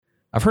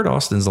I've heard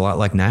Austin's a lot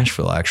like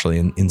Nashville, actually,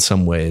 in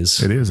some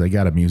ways. It is. They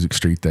got a music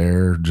street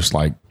there, just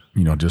like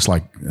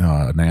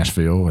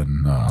Nashville,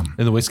 and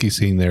the whiskey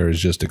scene there is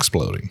just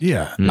exploding.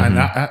 Yeah, and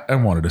I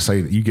wanted to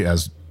say that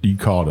you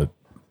called it,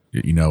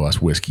 us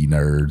whiskey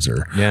nerds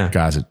or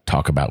guys that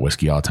talk about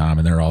whiskey all the time,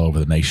 and they're all over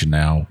the nation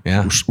now.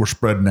 Yeah, we're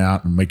spreading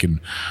out and we're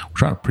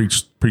trying to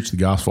preach the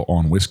gospel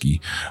on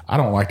whiskey. I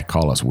don't like to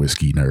call us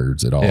whiskey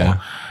nerds at all. Yeah.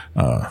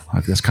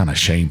 That's kind of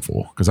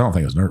shameful because I don't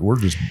think it's nerd. We're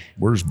just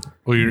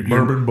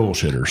bourbon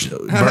bullshitters.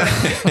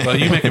 Well,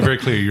 you make it very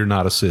clear you're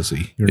not a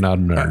sissy. You're not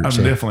a nerd.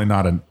 I'm definitely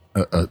not a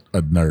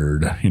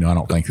nerd. I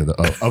don't think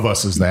that of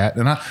us is that,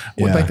 and I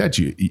would think that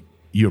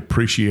you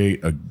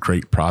appreciate a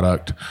great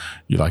product.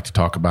 You like to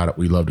talk about it.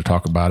 We love to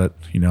talk about it.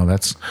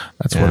 That's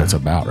what it's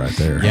about right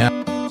there. Yeah.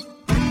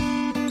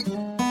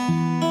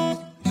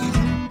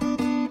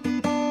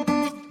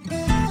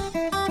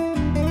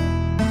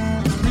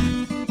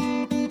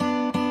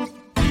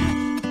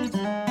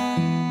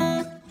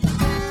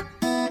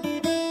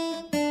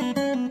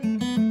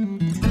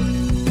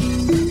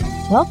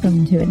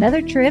 Welcome to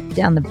another trip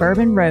down the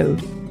Bourbon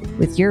Road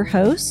with your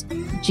hosts,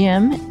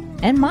 Jim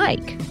and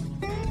Mike.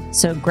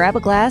 So grab a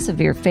glass of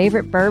your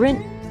favorite bourbon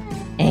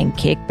and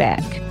kick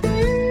back.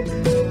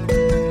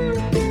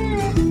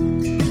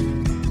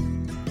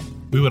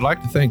 We would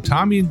like to thank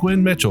Tommy and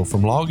Gwen Mitchell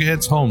from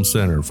Logheads Home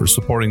Center for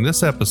supporting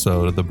this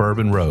episode of The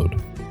Bourbon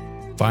Road.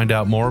 Find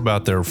out more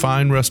about their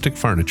fine rustic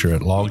furniture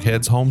at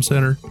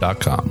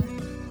logheadshomecenter.com.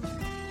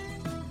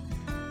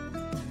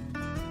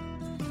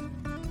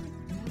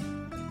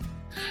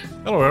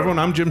 Hello, everyone.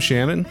 I'm Jim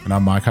Shannon. And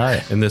I'm Mike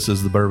Hyatt. And this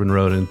is The Bourbon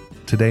Road. And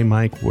today,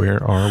 Mike,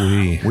 where are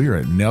we? We are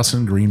at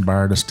Nelson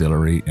Greenbrier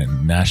Distillery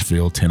in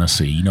Nashville,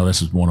 Tennessee.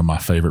 This is one of my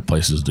favorite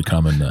places to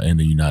come in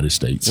the United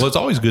States. Well, it's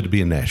always good to be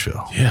in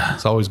Nashville. Yeah.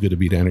 It's always good to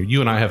be down here. You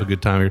and I have a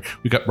good time here.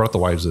 We brought the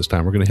wives this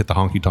time. We're going to hit the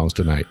honky tonks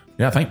tonight.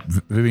 Yeah, I think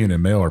Vivian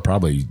and Mel are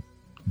probably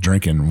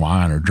drinking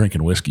wine or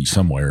drinking whiskey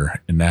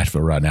somewhere in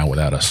Nashville right now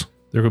without us.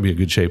 They're going to be in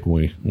good shape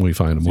when we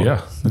find them.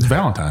 Yeah, it's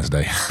Valentine's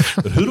Day.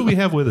 But who do we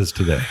have with us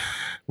today?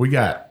 We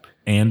got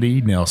Andy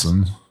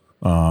Nelson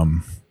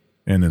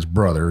and his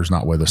brother is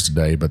not with us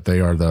today, but they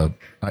are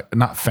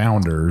not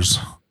founders.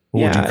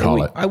 What would you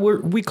call it?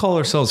 We call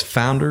ourselves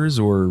founders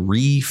or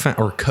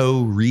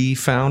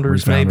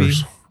co-re-founders, maybe.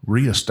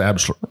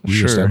 Reestablishers.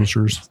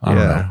 I don't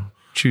know.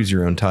 Choose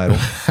your own title.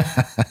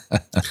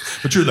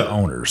 But you're the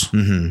owners.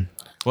 Mm-hmm.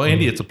 Well,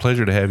 Andy, it's a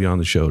pleasure to have you on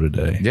the show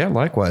today. Yeah,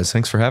 likewise.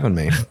 Thanks for having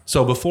me.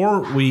 So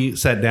before we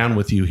sat down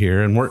with you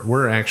here, and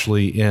we're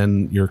actually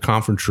in your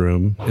conference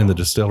room in the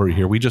distillery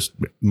here.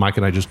 Mike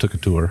and I just took a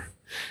tour,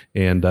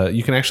 and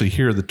you can actually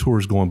hear the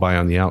tours going by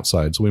on the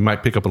outside. So we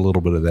might pick up a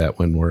little bit of that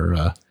when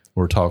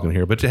we're talking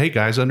here. But hey,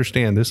 guys,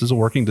 understand this is a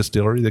working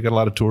distillery. They got a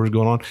lot of tours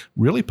going on.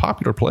 Really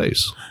popular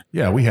place.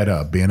 Yeah, we had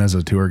Ben as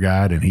a tour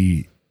guide, and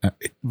he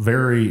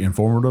very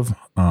informative.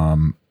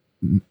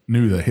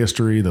 Knew the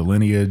history, the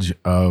lineage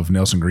of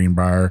Nelson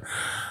Greenbrier,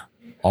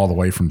 all the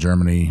way from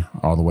Germany,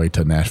 all the way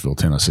to Nashville,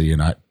 Tennessee.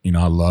 And I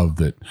love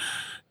that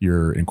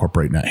you're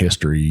incorporating that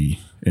history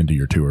into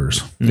your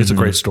tours. It's a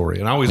great story,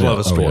 and I always love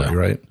a story,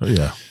 right?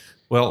 Yeah.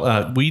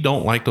 Well, we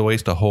don't like to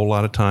waste a whole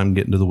lot of time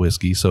getting to the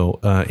whiskey. So,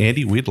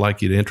 Andy, we'd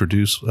like you to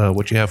introduce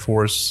what you have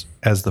for us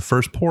as the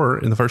first pour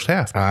in the first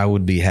half. I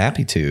would be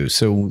happy to.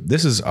 So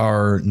this is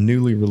our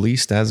newly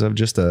released, as of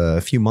just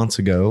a few months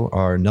ago,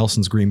 our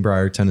Nelson's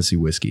Greenbrier Tennessee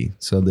whiskey.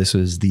 So this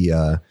is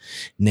the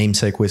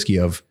namesake whiskey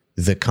of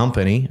the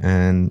company.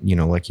 And,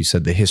 like you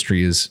said, the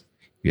history is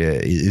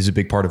a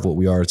big part of what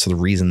we are. It's the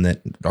reason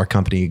that our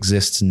company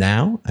exists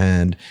now.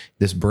 And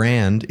this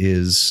brand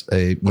is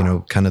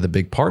kind of the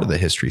big part of the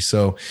history.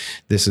 So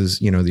this is,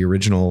 the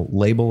original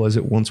label as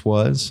it once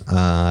was.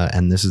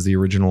 And this is the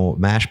original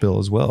mash bill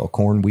as well.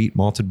 Corn, wheat,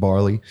 malted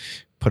barley,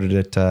 put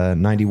it at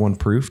 91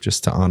 proof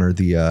just to honor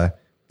the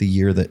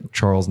year that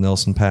Charles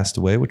Nelson passed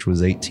away, which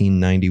was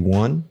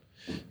 1891.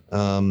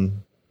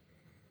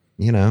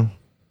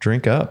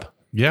 Drink up.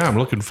 Yeah, I'm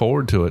looking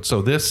forward to it.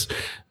 So this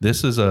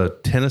is a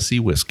Tennessee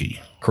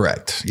whiskey.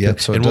 Correct. Yep.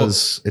 So it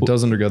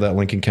does undergo that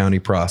Lincoln County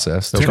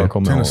process.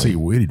 Tennessee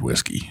wheated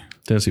whiskey.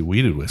 Tennessee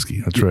wheated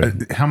whiskey. That's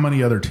right. How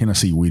many other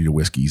Tennessee wheated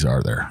whiskeys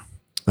are there?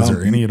 Is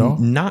there any at all?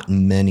 Not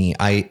many.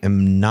 I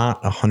am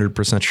not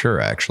 100% sure,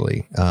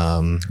 actually.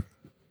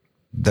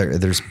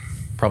 There's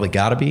probably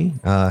got to be.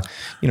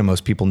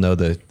 Most people know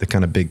the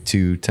kind of big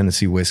two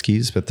Tennessee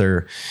whiskeys, but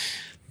they're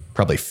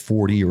probably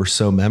 40 or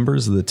so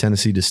members of the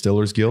Tennessee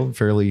Distillers Guild,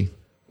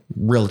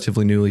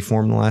 relatively newly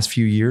formed in the last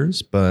few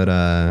years. But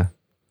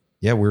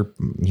we're,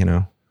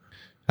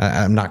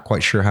 I'm not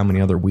quite sure how many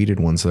other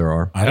wheated ones there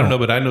are. I don't know,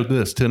 but I know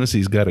this.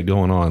 Tennessee's got it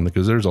going on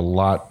because there's a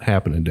lot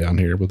happening down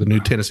here with the new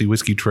Tennessee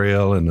Whiskey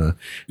Trail and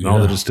all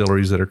the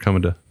distilleries that are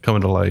coming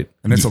to light.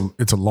 And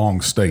it's a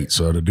long state,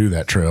 so to do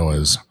that trail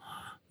is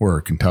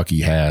where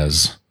Kentucky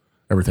has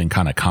everything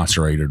kind of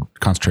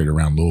concentrated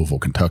around Louisville,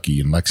 Kentucky,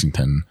 and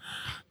Lexington.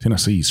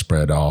 Tennessee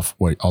spread off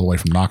all the way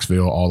from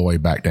Knoxville all the way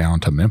back down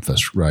to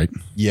Memphis, right?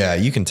 Yeah,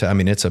 you can tell. I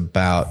mean, it's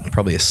about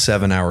probably a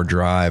 7-hour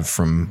drive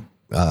from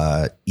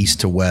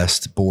east to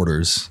west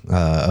borders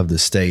of the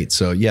state.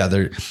 So yeah,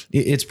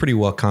 it's pretty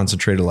well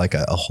concentrated, like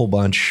a whole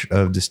bunch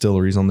of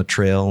distilleries on the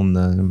trail in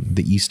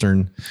the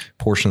eastern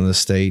portion of the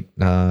state,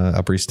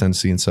 Upper East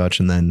Tennessee and such,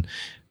 and then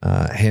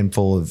a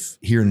handful of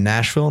here in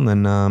Nashville, and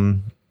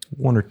then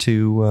one or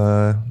two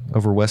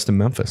over west in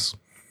Memphis.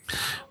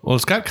 Well,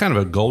 it's got kind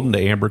of a golden to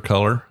amber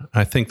color.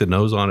 I think the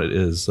nose on it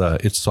is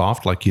it's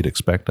soft like you'd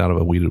expect out of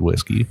a wheated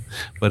whiskey,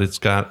 but it's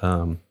got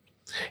a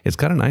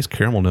nice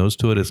caramel nose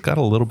to it. It's got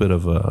a little bit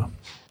of a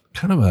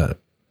kind of a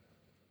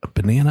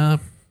banana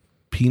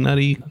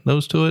peanutty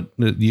nose to it.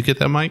 Do you get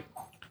that, Mike?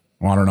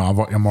 Well, I don't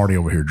know. I'm already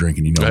over here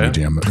drinking. You know me,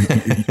 Jim.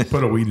 You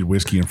put a wheated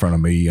whiskey in front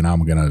of me, and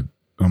I'm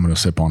gonna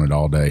sip on it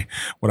all day.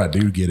 What I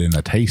do get in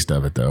a taste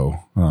of it, though,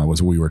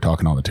 was we were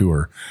talking on the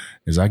tour,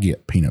 is I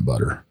get peanut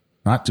butter.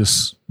 Not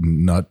just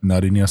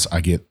nuttiness.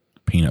 I get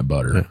peanut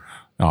butter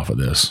off of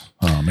this.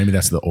 Maybe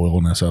that's the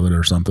oiliness of it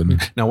or something.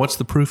 Now, what's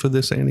the proof of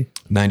this, Andy?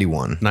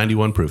 91.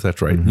 91 proof.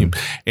 That's right. Mm-hmm.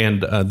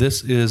 And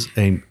this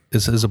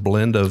is a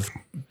blend of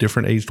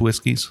different aged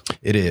whiskeys.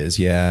 It is,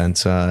 yeah.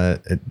 It's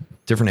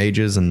different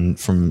ages and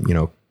from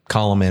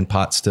column and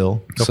pot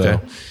still. Okay.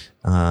 So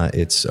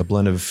it's a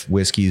blend of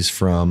whiskeys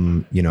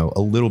from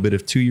a little bit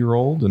of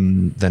 2-year-old,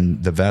 and then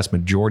the vast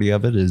majority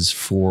of it is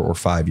 4 or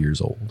 5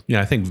 years old.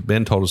 Yeah, I think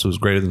Ben told us it was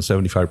greater than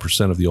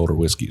 75% of the older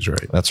whiskeys,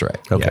 right? That's right.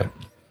 Okay.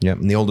 Yeah.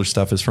 And the older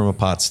stuff is from a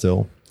pot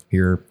still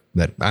here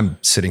that I'm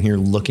sitting here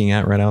looking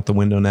at right out the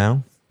window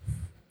now.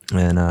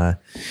 And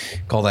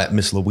call that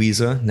Miss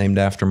Louisa, named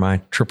after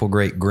my triple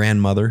great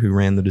grandmother who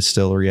ran the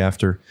distillery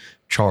after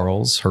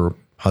Charles. Her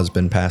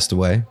husband passed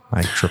away,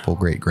 my triple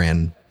great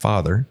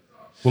grandfather.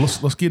 Well,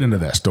 let's get into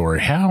that story.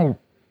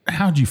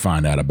 How'd you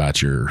find out about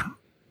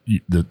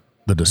the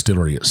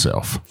distillery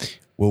itself?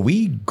 Well,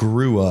 we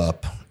grew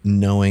up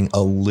knowing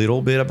a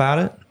little bit about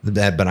it,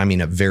 but I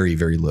mean a very,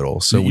 very little.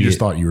 So we just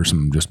thought you were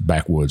some just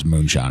backwoods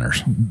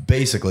moonshiners.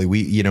 Basically,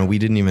 we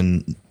didn't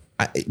even.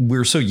 We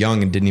were so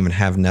young and didn't even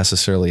have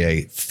necessarily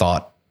a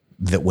thought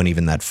that went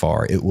even that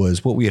far. It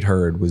was what we had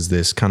heard was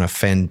this kind of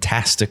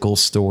fantastical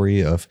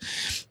story of,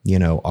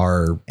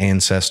 our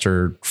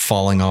ancestor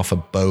falling off a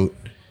boat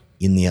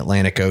in the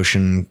Atlantic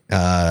Ocean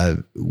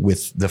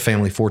with the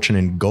family fortune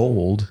in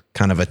gold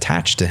kind of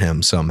attached to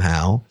him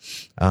somehow.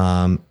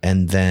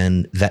 And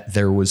then that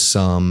there was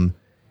some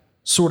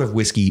sort of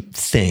whiskey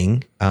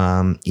thing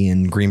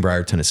in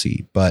Greenbrier,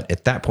 Tennessee. But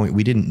at that point,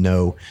 we didn't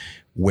know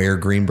where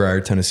Greenbrier,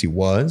 Tennessee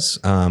was.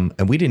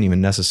 And we didn't even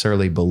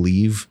necessarily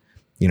believe,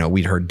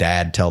 we'd heard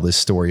Dad tell this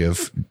story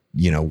of,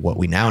 what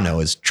we now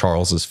know as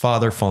Charles's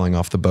father falling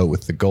off the boat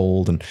with the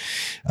gold. And,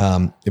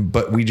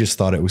 but we just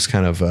thought it was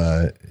kind of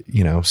a,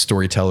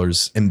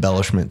 storyteller's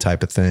embellishment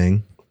type of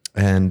thing.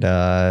 And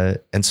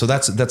so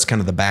that's kind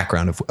of the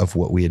background of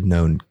what we had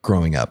known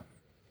growing up.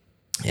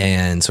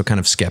 And so kind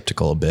of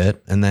skeptical a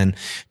bit. And then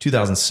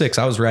 2006,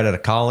 I was right out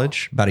of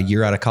college, about a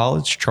year out of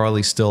college.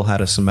 Charlie still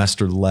had a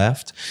semester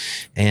left.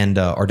 And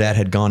our dad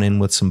had gone in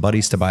with some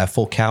buddies to buy a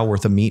full cow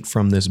worth of meat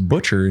from this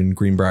butcher in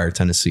Greenbrier,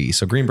 Tennessee.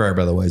 So Greenbrier,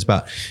 by the way, is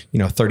about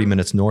 30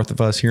 minutes north of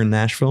us here in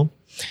Nashville,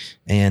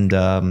 and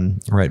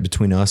right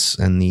between us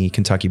and the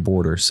Kentucky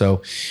border.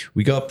 So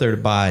we go up there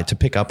to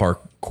pick up our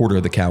quarter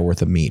of the cow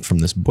worth of meat from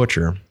this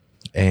butcher.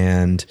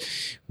 And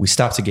we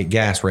stop to get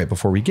gas right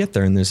before we get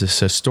there. And there's this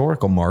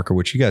historical marker,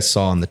 which you guys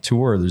saw on the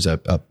tour. There's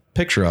a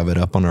picture of it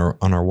up on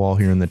our wall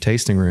here in the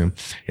tasting room.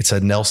 It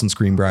said Nelson's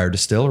Greenbrier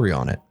Distillery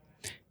on it.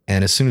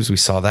 And as soon as we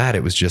saw that,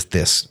 it was just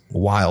this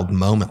wild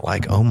moment,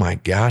 like, oh my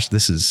gosh,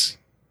 this is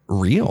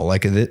real.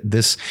 Like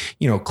this,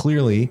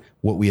 clearly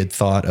what we had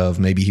thought of,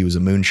 maybe he was a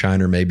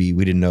moonshiner, maybe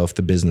we didn't know if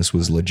the business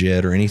was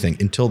legit or anything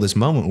until this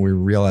moment where we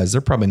realized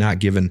they're probably not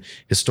giving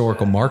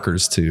historical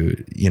markers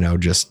to,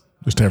 just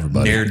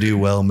everybody.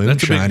 Ne'er-do-well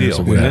moonshiners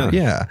or whatever.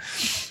 Yeah.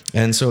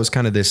 And so it's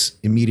kind of this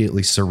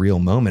immediately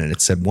surreal moment. And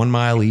it said 1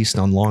 mile east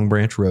on Long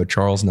Branch Road,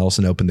 Charles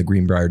Nelson opened the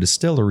Greenbrier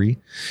Distillery.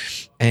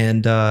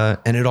 And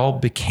it all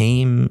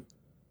became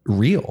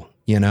real,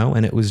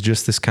 and it was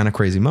just this kind of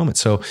crazy moment.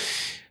 So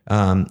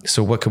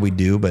what could we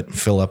do but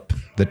fill up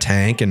the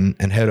tank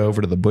and head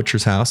over to the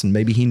butcher's house? And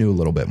maybe he knew a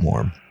little bit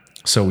more.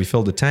 So we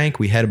filled the tank,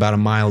 we head about a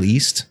mile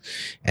east,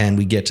 and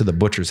we get to the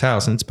butcher's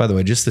house. And it's, by the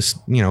way, just this,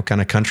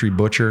 kind of country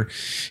butcher,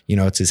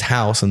 it's his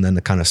house and then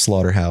the kind of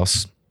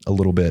slaughterhouse a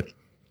little bit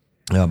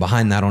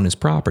behind that on his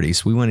property.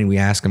 So we went and we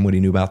asked him what he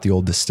knew about the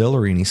old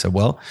distillery. And he said,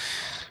 well,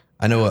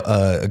 I know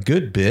a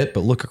good bit,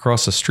 but look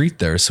across the street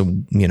there. So,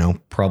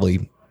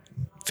 probably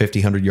 50,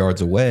 100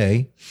 yards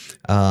away,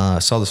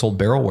 saw this old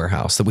barrel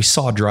warehouse that we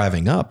saw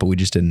driving up, but we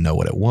just didn't know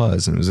what it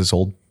was. And it was this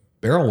old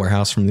barrel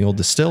warehouse from the old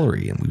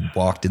distillery. And we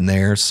walked in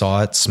there,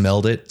 saw it,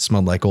 smelled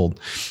like old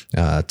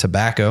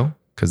tobacco,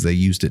 because they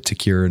used it to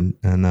cure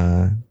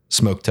and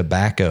smoke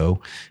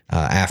tobacco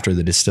after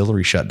the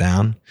distillery shut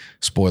down.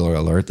 Spoiler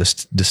alert,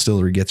 this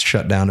distillery gets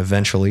shut down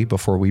eventually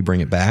before we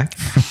bring it back.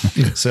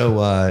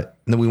 So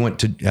then we went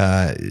to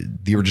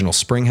the original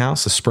spring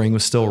house. The spring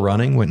was still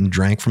running, went and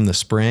drank from the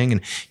spring.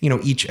 And,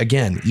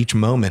 each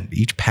moment,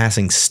 each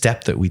passing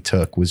step that we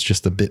took was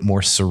just a bit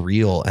more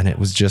surreal. And it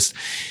was just...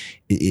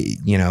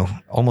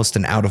 almost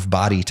an out of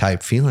body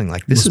type feeling.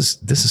 Like this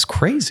is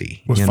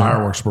crazy.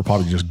 Fireworks were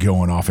probably just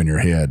going off in your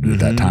head at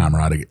that time,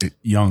 right? A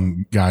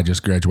young guy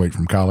just graduated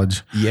from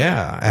college.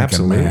 Yeah,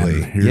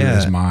 absolutely.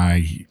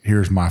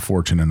 Here's my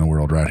fortune in the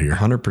world right here.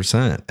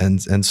 100%.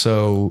 And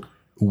so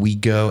we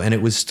go, and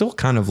it was still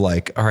kind of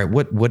like, all right,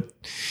 what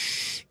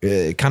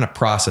kind of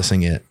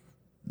processing it,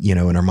 in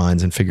our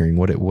minds and figuring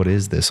what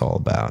is this all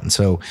about? And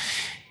so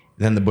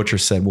then the butcher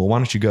said, well, why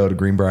don't you go to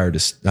Greenbrier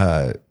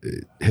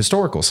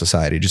Historical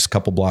Society, just a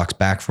couple blocks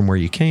back from where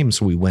you came.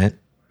 So we went,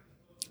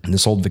 and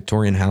this old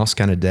Victorian house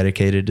kind of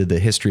dedicated to the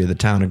history of the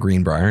town of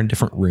Greenbrier, in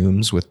different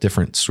rooms with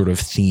different sort of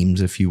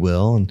themes, if you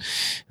will.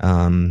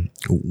 And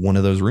one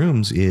of those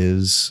rooms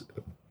is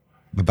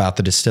about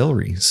the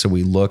distillery. So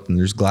we looked, and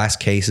there's glass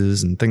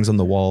cases and things on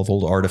the wall of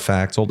old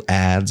artifacts, old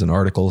ads and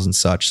articles and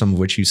such, some of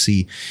which you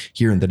see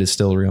here in the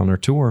distillery on our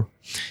tour.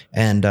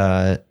 And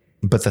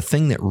but the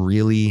thing that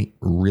really,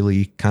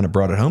 really kind of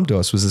brought it home to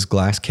us was this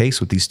glass case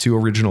with these 2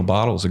 original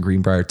bottles of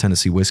Greenbrier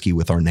Tennessee whiskey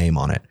with our name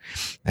on it.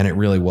 And it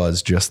really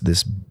was just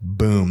this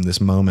boom,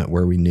 this moment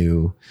where we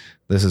knew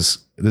this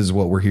is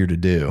what we're here to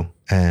do.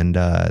 And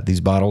these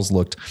bottles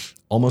looked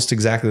almost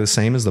exactly the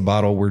same as the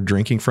bottle we're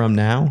drinking from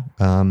now.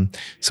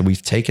 So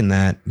we've taken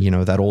that,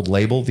 that old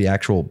label,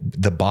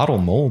 the bottle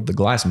mold, the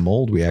glass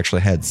mold, we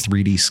actually had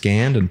 3D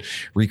scanned and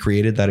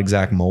recreated that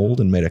exact mold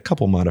and made a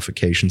couple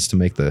modifications to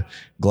make the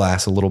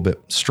glass a little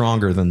bit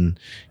stronger than,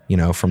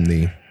 from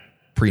the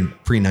pre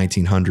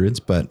 1900s.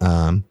 But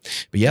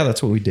yeah,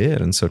 that's what we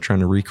did. And so trying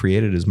to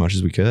recreate it as much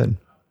as we could.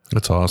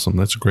 That's awesome.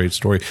 That's a great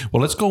story.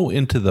 Well, let's go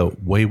into the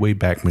way, way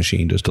back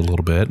machine just a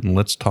little bit, and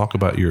let's talk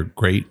about your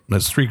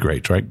that's 3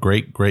 greats, right?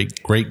 Great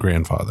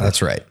grandfather.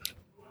 That's right.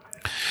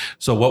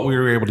 So what we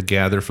were able to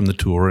gather from the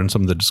tour and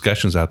some of the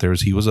discussions out there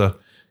is he was a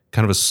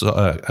kind of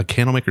a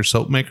candle maker,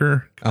 soap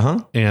maker.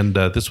 Uh-huh. And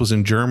this was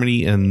in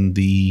Germany in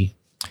the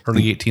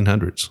early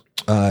 1800s.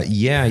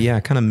 Yeah.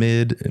 Kind of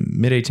mid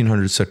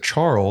 1800s. So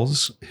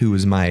Charles, who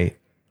was my,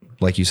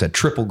 like you said,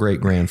 triple great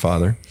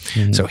grandfather.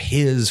 Mm-hmm. So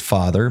his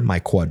father, my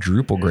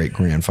quadruple great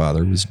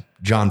grandfather, was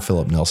John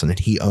Philip Nelson, and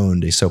he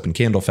owned a soap and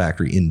candle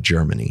factory in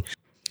Germany.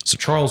 So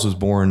Charles was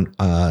born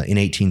in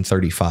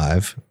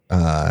 1835,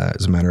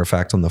 as a matter of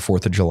fact, on the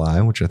 4th of July,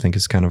 which I think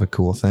is kind of a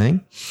cool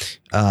thing.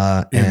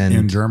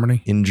 In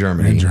Germany? In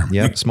Germany.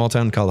 Yep. Small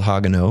town called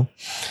Hagenau.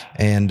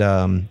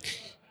 And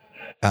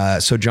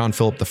so John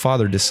Philip, the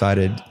father,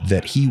 decided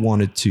that he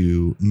wanted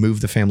to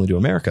move the family to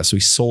America. So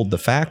he sold the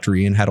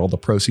factory and had all the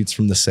proceeds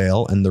from the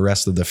sale and the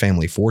rest of the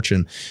family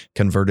fortune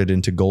converted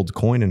into gold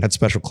coin, and had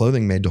special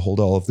clothing made to hold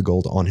all of the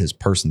gold on his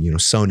person,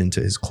 sewn into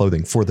his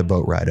clothing for the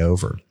boat ride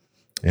over.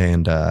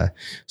 And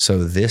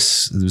so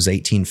this was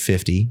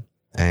 1850,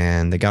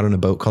 and they got on a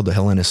boat called the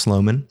Helena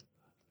Sloman.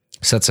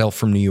 Set sail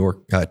from New York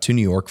to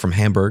New York from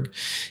Hamburg.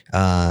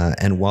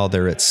 And while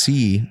they're at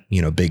sea,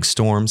 big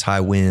storms, high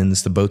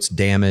winds, the boat's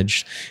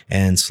damaged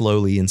and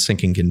slowly in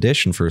sinking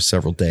condition for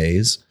several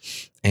days.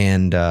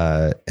 And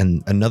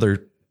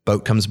another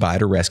boat comes by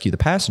to rescue the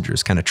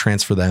passengers, kind of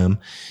transfer them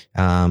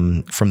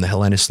from the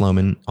Helena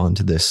Sloman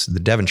onto the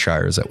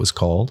Devonshire, as that was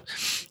called,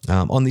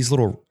 on these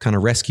little kind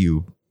of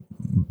rescue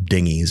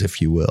dinghies,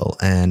 if you will.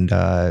 And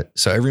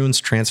so everyone's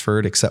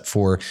transferred except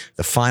for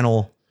the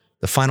final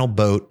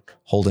boat,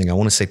 holding, I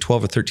want to say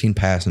 12 or 13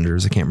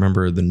 passengers. I can't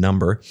remember the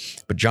number,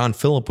 but John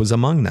Philip was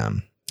among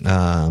them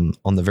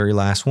on the very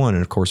last one.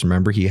 And of course,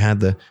 remember, he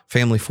had the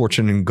family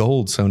fortune in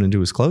gold sewn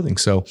into his clothing.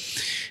 So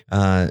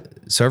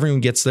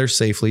everyone gets there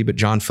safely, but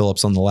John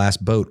Philip's on the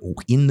last boat.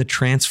 In the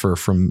transfer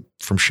from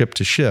ship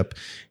to ship,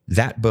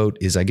 that boat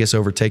is, I guess,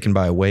 overtaken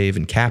by a wave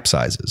and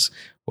capsizes.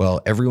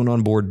 Well, everyone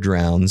on board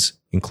drowns,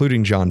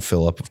 including John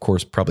Philip, of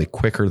course, probably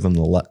quicker than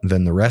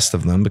the rest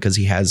of them, because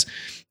he has,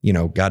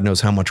 God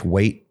knows how much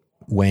weight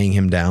weighing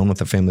him down with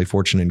the family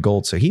fortune in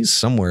gold. So he's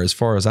somewhere, as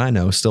far as I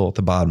know, still at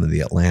the bottom of the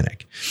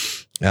Atlantic.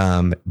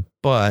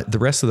 But the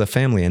rest of the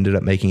family ended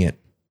up making it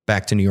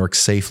back to New York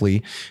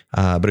safely.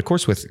 But of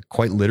course, with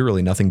quite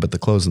literally nothing but the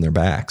clothes on their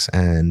backs.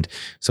 And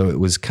so it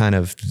was kind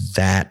of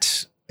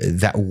that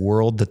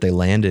world that they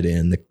landed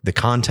in. The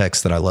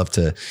context that I love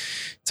to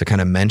kind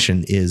of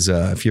mention is,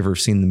 if you've ever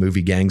seen the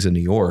movie Gangs of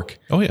New York.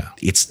 Oh yeah.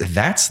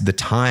 That's the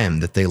time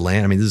that they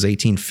land. I mean, this is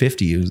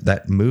 1850.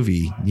 That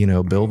movie,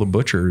 Bill the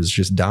Butcher is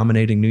just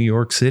dominating New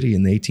York City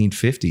in the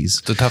 1850s.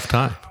 It's a tough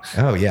time.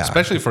 Oh yeah.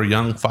 Especially for a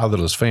young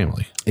fatherless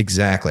family.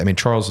 Exactly. I mean,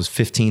 Charles was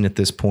 15 at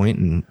this point,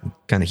 and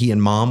kind of he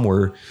and mom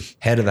were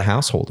head of the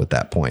household at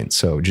that point.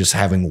 So just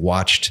having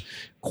watched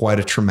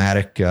quite a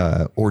traumatic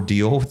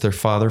ordeal with their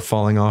father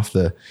falling off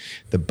the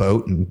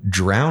boat and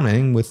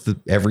drowning with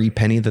every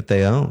penny that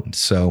they owned.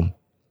 So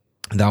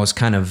that was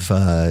kind of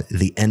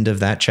the end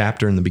of that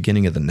chapter and the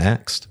beginning of the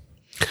next.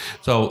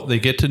 So they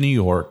get to New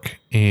York,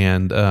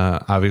 and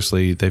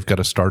obviously they've got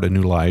to start a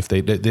new life.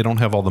 They don't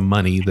have all the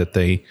money that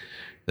they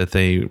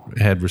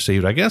had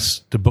received. I guess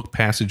to book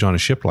passage on a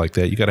ship like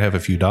that, you got to have a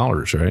few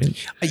dollars, right?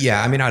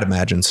 Yeah, I mean, I'd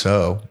imagine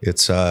so.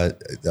 It's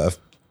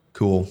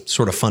cool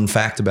sort of fun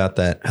fact about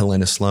that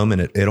Helena Sloman.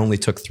 It only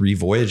took 3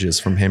 voyages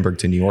from Hamburg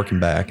to New York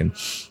and back. And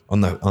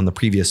on the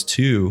previous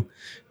 2,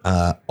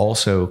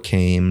 also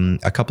came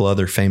a couple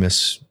other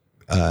famous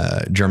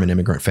German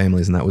immigrant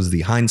families, and that was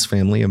the Heinz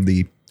family of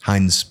the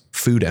Heinz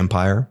food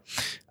empire.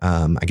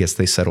 I guess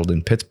they settled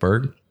in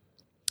Pittsburgh.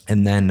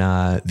 And then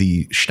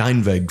the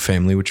Steinweg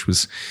family, which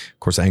was, of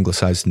course,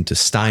 anglicized into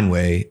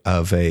Steinway,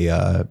 of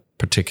a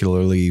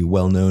particularly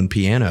well-known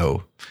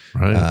piano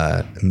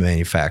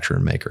manufacturer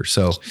and maker.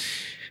 So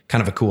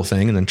kind of a cool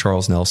thing. And then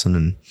Charles Nelson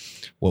and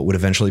what would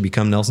eventually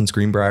become Nelson's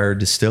Greenbrier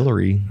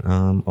Distillery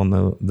on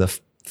the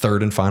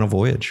third and final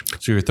voyage.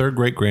 So your third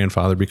great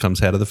grandfather becomes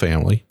head of the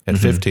family at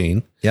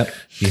 15. Yep.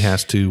 He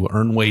has to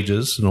earn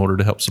wages in order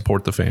to help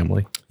support the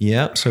family.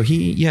 Yeah. So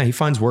he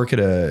finds work at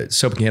a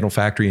soap and candle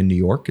factory in New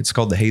York. It's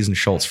called the Hayes and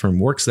Schultz firm.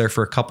 Works there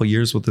for a couple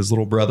years with his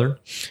little brother.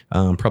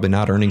 Probably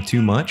not earning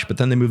too much, but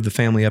then they move the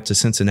family up to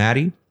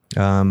Cincinnati,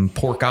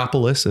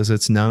 Porkopolis as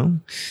it's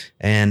known,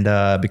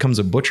 and becomes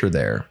a butcher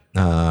there.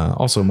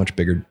 Also much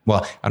bigger.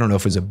 Well, I don't know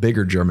if it was a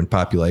bigger German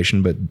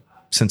population, but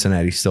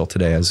Cincinnati still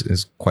today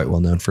is quite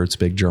well known for its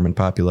big German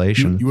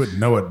population. You wouldn't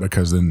know it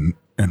because in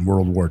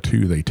World War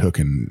II, they took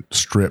and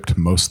stripped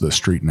most of the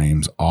street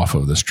names off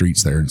of the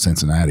streets there in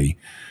Cincinnati.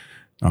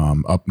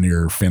 Up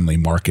near Findlay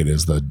Market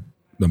is the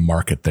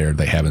market there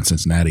they have in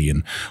Cincinnati,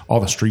 and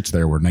all the streets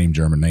there were named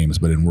German names.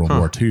 But in World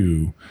War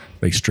II,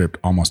 they stripped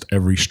almost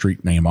every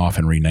street name off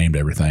and renamed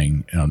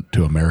everything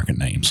to American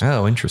names.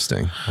 Oh,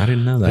 interesting. I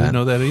didn't know that. I didn't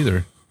know that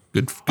either.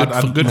 Good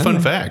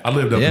fun fact. I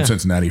lived up in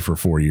Cincinnati for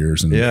 4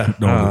 years and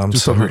know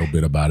just a little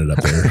bit about it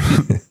up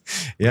there.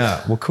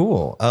 Yeah. Well,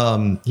 cool.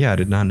 I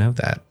did not know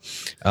that.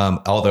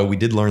 Although we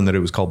did learn that it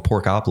was called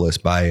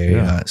Porkopolis by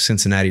a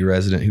Cincinnati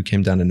resident who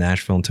came down to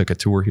Nashville and took a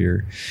tour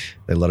here.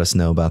 They let us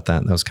know about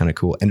that. That was kind of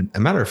cool. And a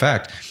matter of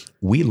fact,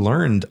 we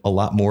learned a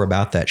lot more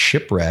about that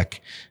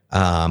shipwreck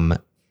from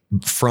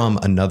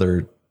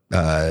another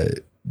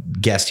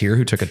guest here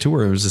who took a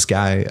tour. It was this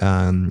guy,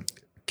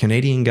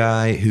 Canadian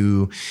guy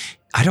who,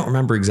 I don't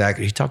remember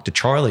exactly. He talked to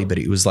Charlie, but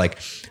he was like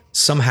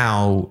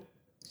somehow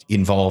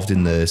involved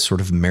in the sort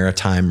of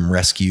maritime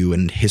rescue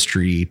and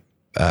history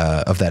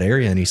of that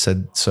area. And he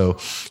said, so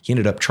he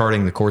ended up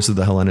charting the course of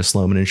the Helena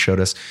Sloman and showed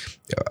us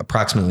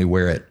approximately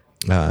where it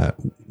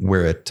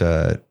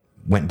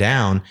went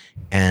down.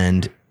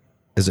 And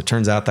as it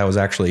turns out, that was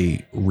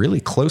actually really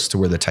close to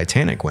where the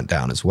Titanic went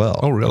down as well.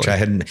 Oh, really?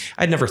 Which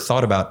I'd never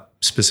thought about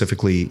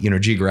specifically,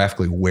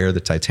 geographically where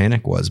the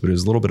Titanic was, but it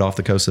was a little bit off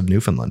the coast of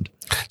Newfoundland.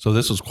 So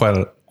this was quite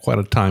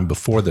a time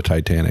before the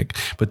Titanic,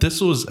 but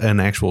this was an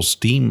actual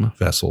steam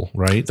vessel,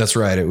 right? That's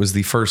right. It was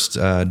the first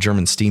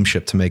German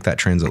steamship to make that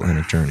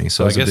transatlantic journey.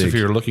 So I guess if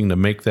you're looking to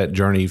make that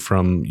journey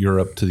from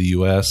Europe to the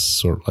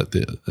U.S. or like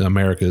the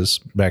Americas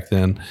back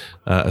then,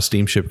 a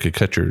steamship could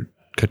cut your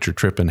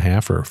trip in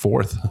half or a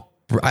fourth.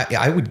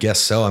 I would guess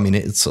so. I mean,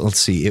 let's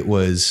see. It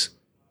was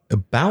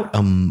about I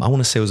want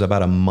to say it was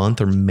about a month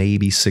or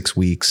maybe 6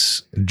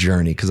 weeks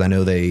journey, because I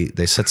know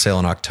they set sail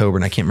in October,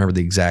 and I can't remember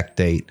the exact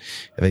date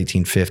of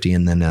 1850,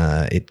 and then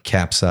it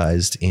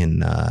capsized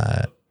in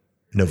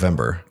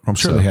November. I'm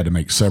sure they had to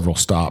make several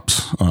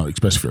stops,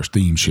 especially for a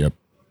steamship.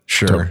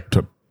 Sure.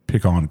 To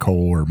pick on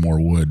coal or more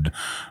wood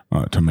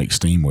to make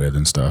steam with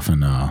and stuff,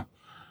 and then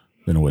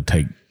it would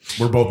take.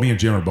 Me and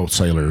Jim are both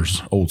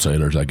sailors, old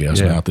sailors, I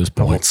guess, now at this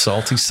point. Old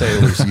salty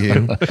sailors,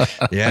 you.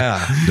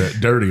 Yeah.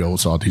 Dirty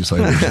old salty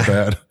sailors at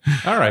that.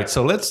 All right.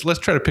 So let's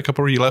try to pick up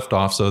where you left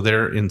off. So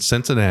they're in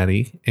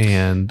Cincinnati.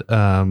 And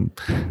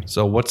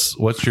so what's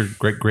your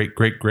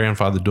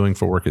great-great-great-grandfather doing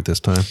for work at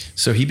this time?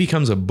 So he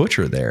becomes a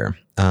butcher there.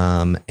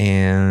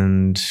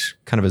 And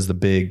kind of as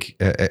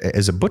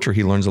a butcher,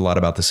 he learns a lot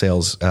about the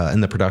sales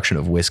and the production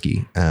of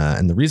whiskey.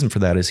 And the reason for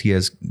that is he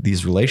has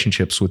these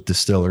relationships with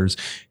distillers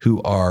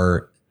who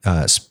are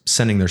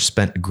sending their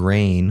spent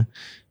grain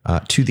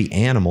to the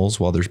animals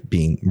while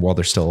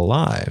they're still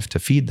alive to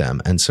feed them.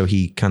 And so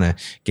he kind of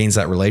gains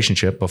that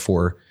relationship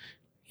before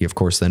he, of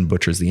course, then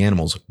butchers the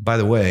animals. By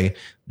the way,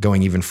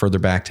 going even further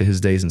back to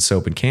his days in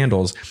soap and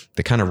candles,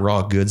 the kind of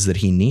raw goods that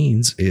he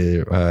needs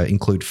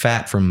include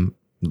fat from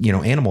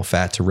animal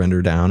fat to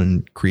render down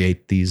and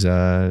create these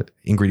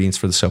ingredients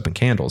for the soap and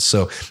candles.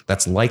 So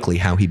that's likely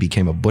how he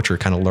became a butcher,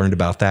 kind of learned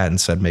about that and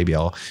said, maybe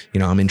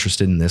I'm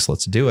interested in this,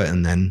 let's do it.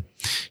 And then,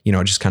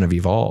 it just kind of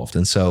evolved.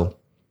 And so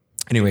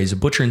anyway, he's a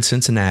butcher in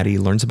Cincinnati,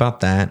 learns about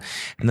that.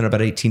 And then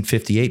about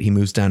 1858, he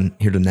moves down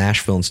here to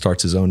Nashville and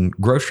starts his own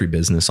grocery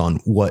business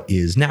on what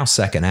is now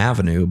 2nd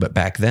Avenue, but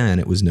back then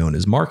it was known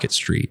as Market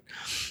Street.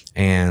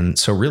 And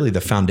so really the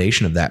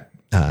foundation of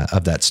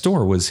that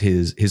store was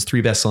his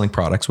 3 best-selling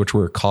products, which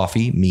were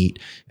coffee, meat,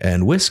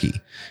 and whiskey.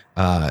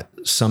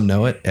 Some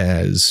know it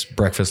as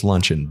breakfast,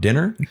 lunch, and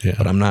dinner,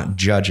 but I'm not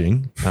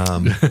judging.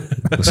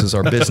 This is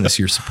our business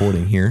you're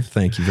supporting here.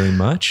 Thank you very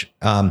much.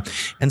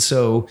 And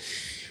so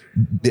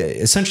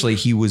essentially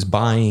he was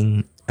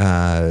buying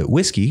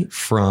whiskey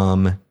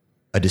from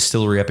a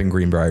distillery up in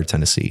Greenbrier,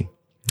 Tennessee.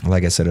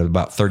 Like I said,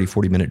 about 30,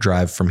 40-minute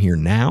drive from here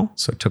now.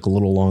 So it took a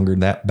little longer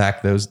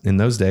in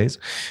those days.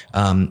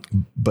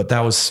 But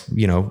that was,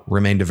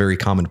 remained a very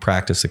common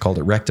practice. They called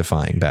it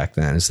rectifying back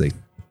then, as they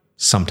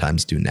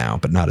sometimes do now,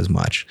 but not as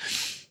much.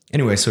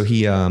 Anyway, so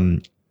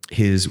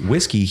his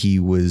whiskey, he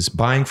was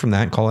buying from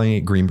that, calling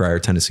it Greenbrier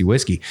Tennessee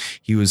whiskey.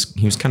 He was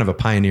kind of a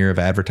pioneer of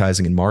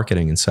advertising and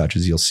marketing and such,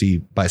 as you'll see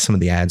by some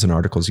of the ads and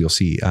articles you'll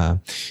see,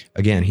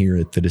 again, here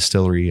at the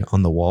distillery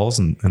on the walls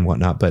and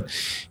whatnot. But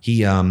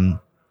he,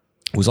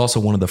 was also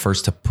one of the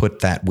first to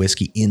put that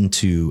whiskey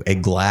into a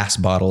glass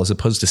bottle as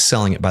opposed to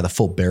selling it by the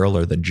full barrel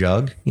or the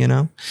jug,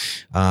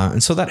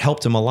 and so that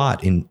helped him a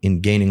lot in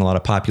gaining a lot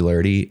of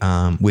popularity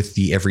with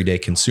the everyday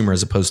consumer,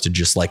 as opposed to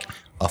just like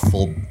a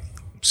full,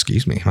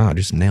 I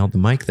just nailed the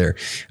mic there.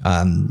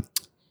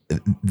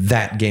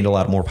 That gained a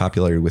lot more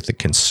popularity with the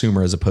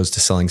consumer, as opposed to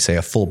selling, say,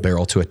 a full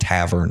barrel to a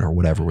tavern or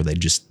whatever, where they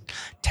just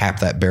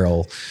tap that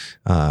barrel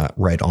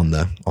right on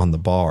the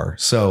bar.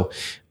 So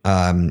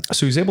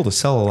he was able to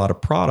sell a lot of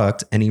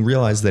product, and he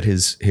realized that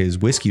his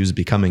whiskey was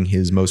becoming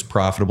his most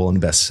profitable and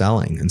best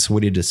selling. And so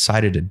what he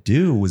decided to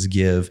do was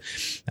give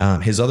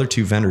his other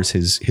two vendors,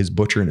 his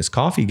butcher and his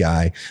coffee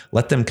guy,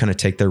 let them kind of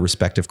take their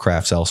respective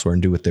crafts elsewhere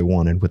and do what they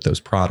wanted with those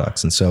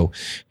products. And so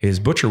his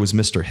butcher was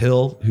Mr.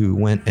 Hill, who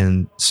went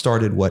and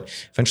started what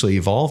eventually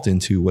evolved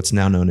into what's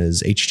now known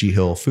as H.G.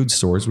 Hill Food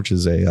Stores, which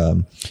is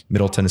a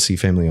Middle Tennessee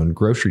family-owned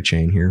grocery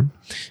chain here.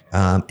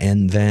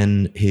 And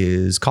then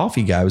his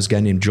coffee guy was a guy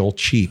named Joel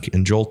Cheek.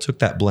 And Joel took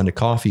that blend of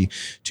coffee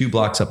 2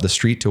 blocks up the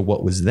street to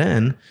what was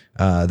then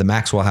the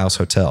Maxwell House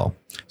Hotel.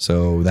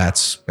 So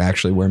that's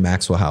actually where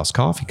Maxwell House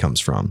coffee comes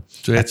from.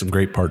 So they had some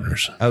great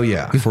partners. Oh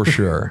yeah, for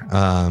sure.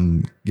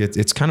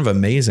 It's kind of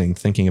amazing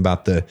thinking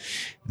about the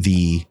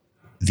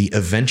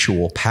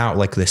eventual power,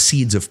 like the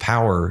seeds of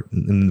power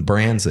in the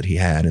brands that he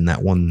had in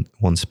that one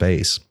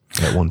space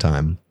at one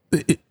time.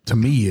 To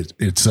me,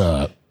 it's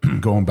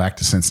going back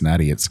to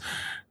Cincinnati. It's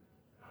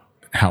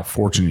how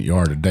fortunate you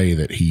are today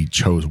that he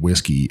chose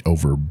whiskey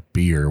over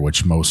beer,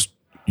 which most,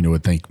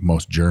 would think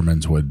most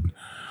Germans would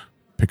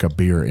pick up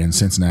beer. And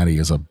Cincinnati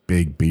is a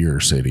big beer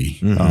city.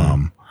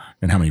 Mm-hmm.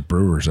 And how many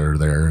brewers are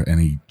there?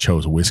 And he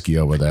chose whiskey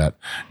over that.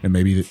 And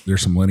maybe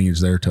there's some lineage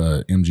there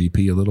to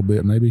MGP a little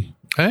bit, maybe.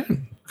 Hey,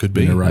 could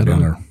be. Right down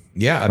there.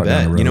 Yeah, I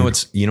bet.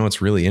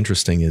 What's really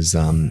interesting is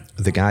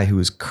the guy who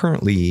is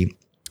currently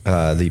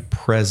the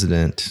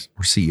president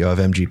or CEO of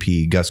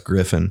MGP, Gus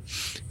Griffin.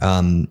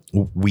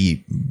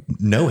 We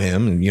know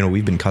him, and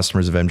we've been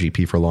customers of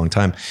MGP for a long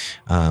time,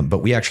 but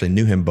we actually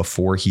knew him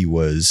before he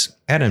was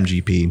at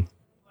MGP,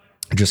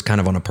 just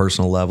kind of on a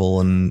personal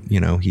level. And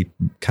he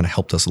kind of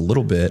helped us a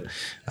little bit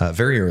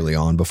very early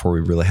on before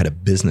we really had a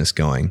business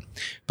going.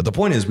 But the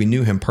point is, we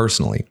knew him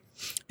personally.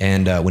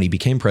 And when he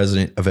became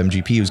president of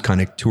MGP, he was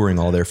kind of touring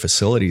all their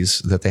facilities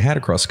that they had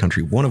across the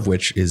country, one of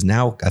which is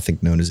now, I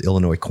think, known as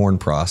Illinois Corn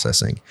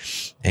Processing.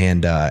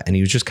 And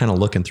he was just kind of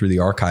looking through the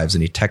archives,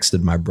 and he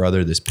texted my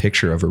brother this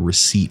picture of a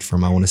receipt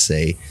from, I want to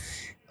say,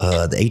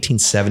 the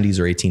 1870s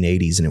or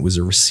 1880s. And it was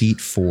a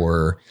receipt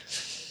for,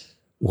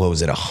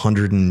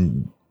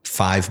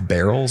 105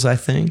 barrels, I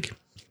think.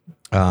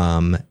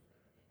 And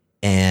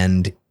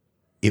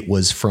it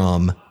was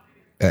from...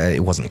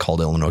 it wasn't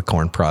called Illinois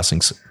Corn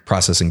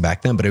Processing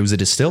back then, but it was a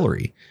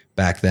distillery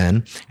back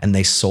then. And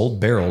they sold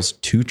barrels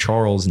to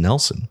Charles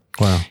Nelson.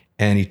 Wow.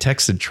 And he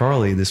texted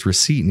Charlie this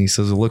receipt, and he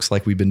says, it looks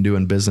like we've been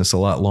doing business a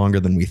lot longer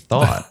than we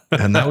thought.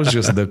 And that was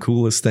just the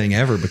coolest thing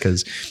ever,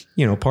 because,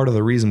 part of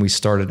the reason we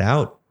started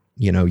out,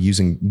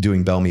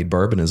 doing Bellmead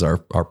bourbon as our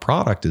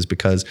product is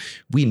because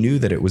we knew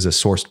that it was a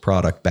sourced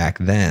product back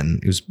then.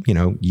 It was,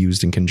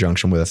 used in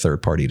conjunction with a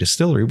third party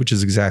distillery, which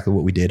is exactly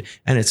what we did.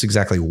 And it's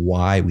exactly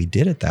why we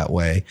did it that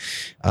way.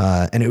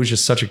 And it was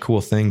just such a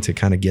cool thing to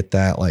kind of get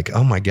that, like,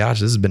 oh my gosh,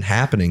 this has been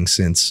happening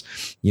since,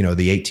 the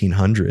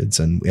 1800s,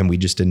 and we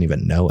just didn't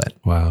even know it.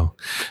 Wow.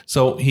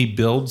 So he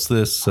builds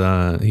this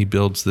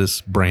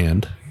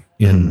brand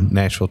in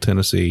Nashville,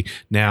 Tennessee.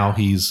 Now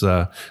he's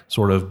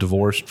sort of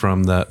divorced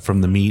from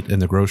the meat and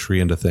the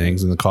grocery end of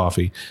things and the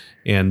coffee.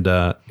 And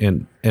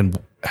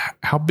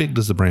how big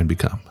does the brand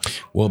become?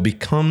 Well, it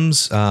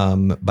becomes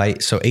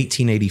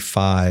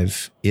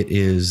 1885, it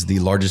is the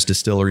largest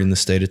distillery in the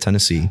state of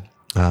Tennessee.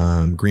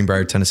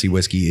 Greenbrier Tennessee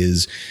whiskey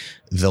is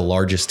the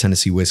largest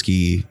Tennessee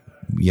whiskey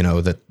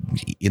that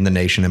in the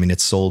nation. I mean,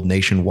 it's sold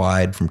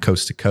nationwide from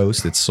coast to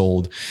coast. It's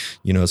sold,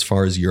 as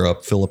far as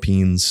Europe,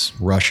 Philippines,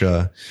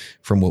 Russia,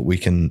 from what we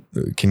can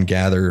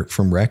gather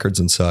from records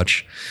and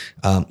such.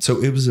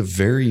 So it was a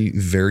very,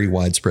 very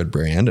widespread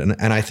brand. And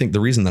I think the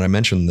reason that I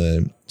mentioned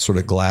the sort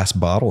of glass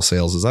bottle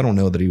sales is I don't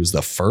know that he was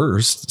the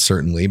first,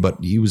 certainly,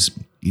 but he was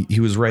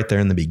right there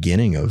in the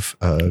beginning of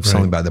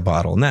selling by the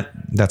bottle. And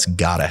that's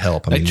gotta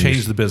help. It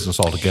changed the business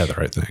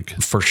altogether, I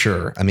think. For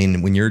sure. I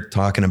mean, when you're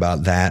talking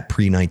about that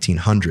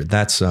pre-1900,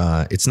 that's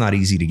it's not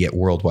easy to get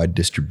worldwide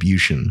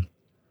distribution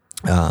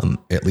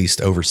at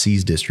least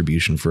overseas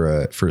distribution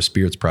for a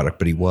spirits product,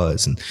 but he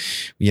was. And,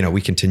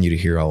 we continue to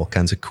hear all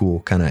kinds of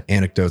cool kind of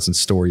anecdotes and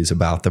stories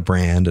about the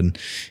brand and,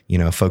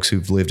 folks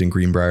who've lived in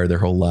Greenbrier their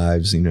whole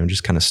lives,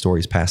 just kind of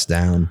stories passed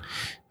down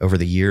over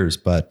the years.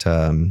 But,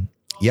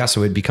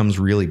 so it becomes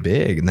really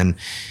big. And then,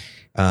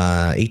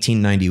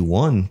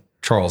 1891,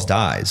 Charles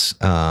dies,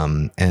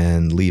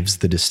 and leaves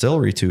the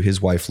distillery to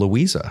his wife,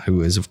 Louisa,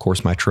 who is, of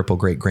course, my triple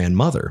great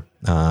grandmother.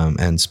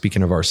 And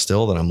speaking of our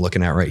still that I'm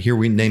looking at right here,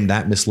 we named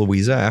that Miss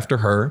Louisa after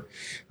her.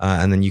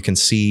 And then you can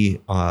see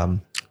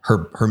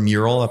her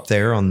mural up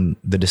there on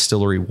the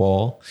distillery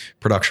wall,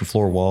 production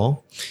floor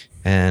wall.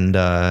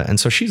 And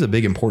so she's a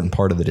big, important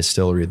part of the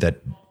distillery that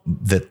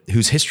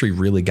whose history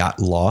really got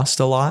lost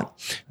a lot.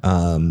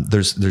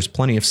 There's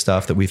plenty of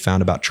stuff that we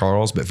found about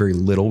Charles, but very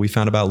little we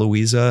found about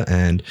Louisa.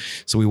 And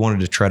so we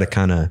wanted to try to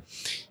kind of,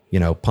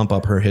 pump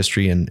up her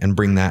history and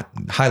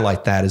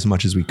highlight that as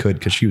much as we could,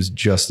 because she was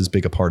just as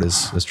big a part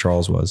as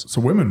Charles was. So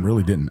women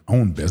really didn't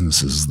own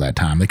businesses at that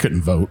time. They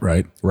couldn't vote,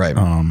 right? Right.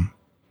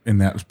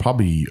 And that was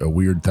probably a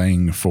weird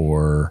thing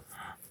for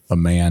a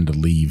man to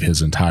leave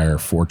his entire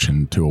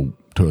fortune to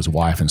his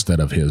wife instead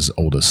of his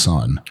oldest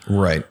son.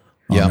 Right.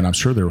 Yeah, and I'm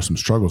sure there were some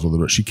struggles with it,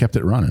 but she kept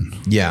it running.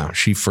 Yeah,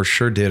 she for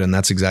sure did, and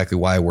that's exactly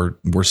why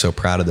we're so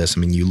proud of this.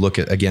 I mean, you look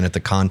at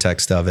the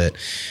context of it.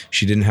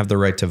 She didn't have the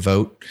right to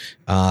vote.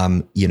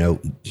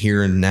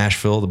 Here in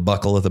Nashville, the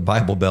buckle of the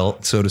Bible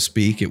Belt, so to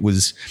speak, it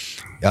was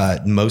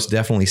most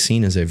definitely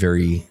seen as a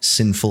very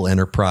sinful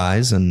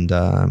enterprise, and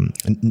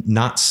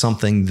not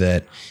something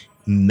that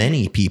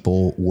many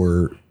people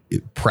were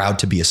proud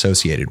to be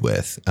associated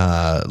with.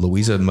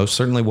 Louisa most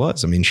certainly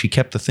was. I mean, she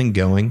kept the thing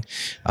going,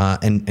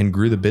 and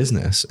grew the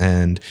business,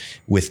 and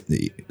with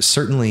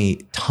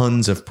certainly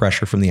tons of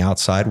pressure from the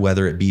outside,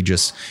 whether it be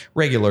just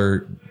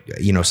regular,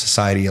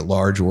 society at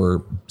large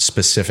or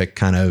specific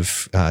kind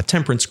of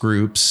temperance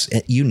groups,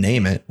 you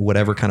name it,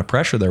 whatever kind of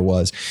pressure there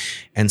was.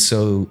 And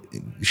so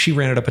she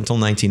ran it up until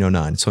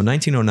 1909. So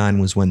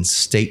 1909 was when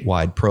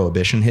statewide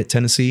prohibition hit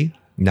Tennessee.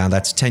 Now,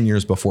 that's 10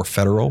 years before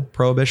federal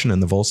prohibition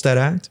and the Volstead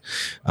Act.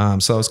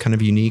 So that was kind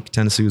of unique.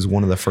 Tennessee was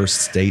one of the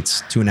first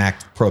states to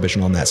enact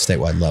prohibition on that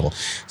statewide level.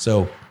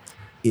 So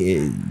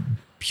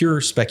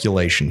pure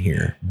speculation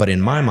here. But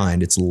in my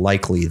mind, it's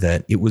likely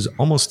that it was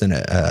almost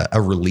a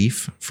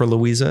relief for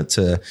Louisa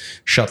to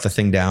shut the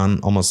thing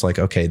down, almost like,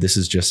 okay, this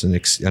is just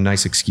a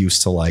nice excuse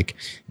to like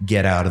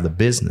get out of the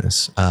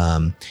business.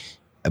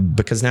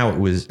 Because now it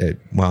was,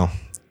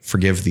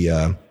 forgive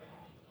the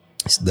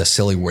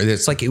silly word.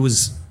 It's like it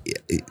was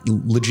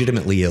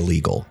legitimately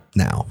illegal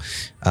now.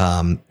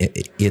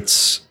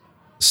 It's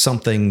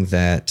something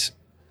that,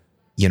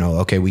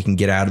 okay, we can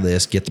get out of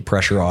this, get the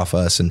pressure off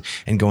us and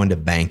go into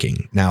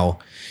banking. Now,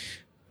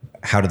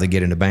 how did they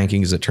get into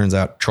banking? As it turns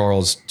out,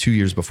 Charles, 2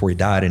 years before he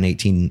died in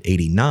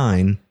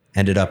 1889,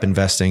 ended up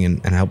investing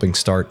and helping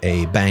start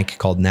a bank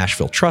called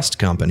Nashville Trust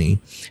Company.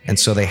 And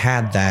so they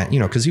had that,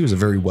 because he was a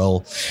very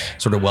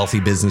wealthy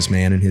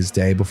businessman in his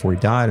day before he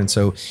died. And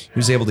so he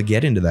was able to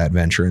get into that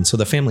venture. And so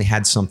the family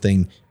had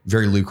something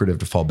very lucrative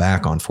to fall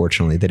back on.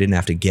 Fortunately, they didn't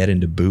have to get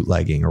into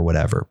bootlegging or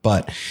whatever.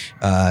 But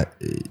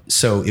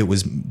so it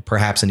was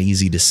perhaps an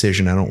easy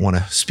decision. I don't want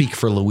to speak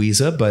for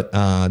Louisa, but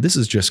this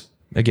is just,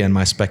 again,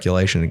 my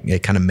speculation.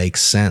 It kind of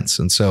makes sense.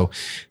 And so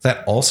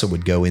that also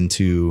would go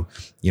into,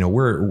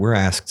 we're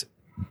asked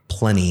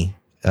plenty,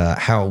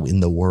 how in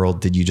the world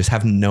did you just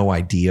have no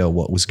idea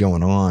what was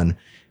going on?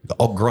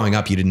 Growing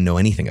up, you didn't know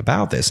anything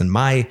about this. And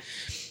my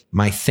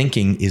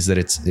thinking is that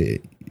it's,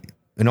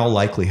 in all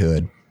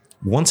likelihood,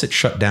 once it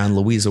shut down,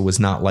 Louisa was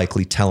not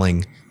likely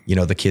telling,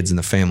 the kids in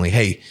the family,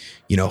 hey,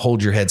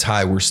 hold your heads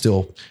high. We're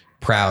still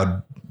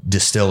proud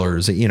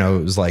distillers. It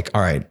was like,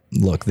 all right,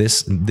 look,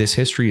 this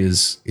history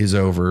is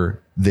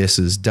over. This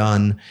is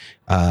done.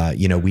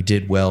 We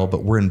did well,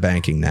 but we're in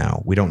banking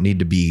now. We don't need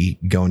to be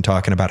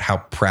talking about how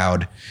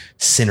proud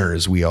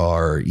sinners we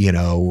are,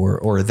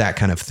 or that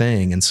kind of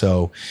thing. And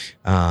so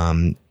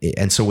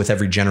with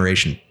every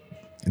generation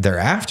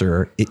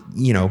thereafter,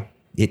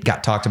 it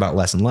got talked about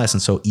less and less.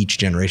 And so each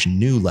generation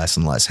knew less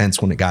and less. Hence,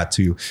 when it got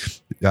to,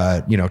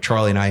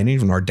 Charlie and I, and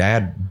even our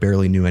dad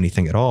barely knew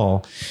anything at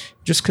all,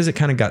 just because it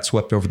kind of got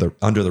swept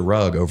under the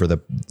rug over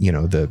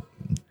the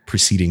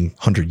preceding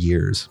 100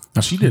 years.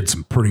 Now, she did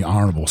some pretty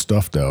honorable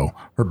stuff, though.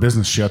 Her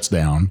business shuts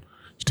down.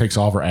 She takes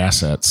all of her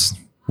assets,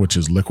 which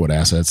is liquid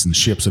assets, and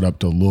ships it up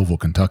to Louisville,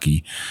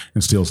 Kentucky,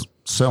 and still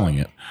selling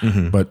it.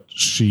 Mm-hmm. But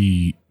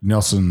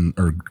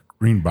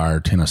Greenbrier,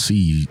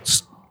 Tennessee,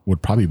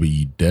 would probably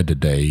be dead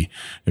today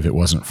if it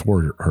wasn't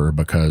for her,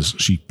 because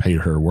she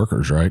paid her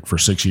workers, right, for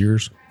 6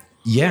 years.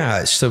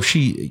 Yeah. So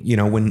she,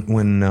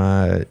 when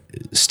the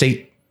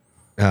state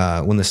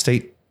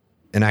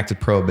enacted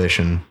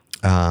prohibition,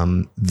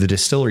 the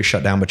distillery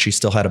shut down, but she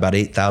still had about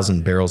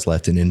 8,000 barrels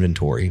left in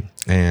inventory.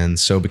 And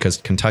so because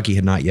Kentucky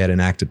had not yet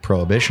enacted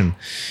prohibition,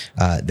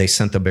 they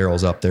sent the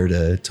barrels up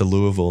there to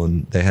Louisville,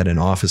 and they had an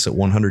office at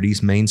 100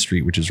 East Main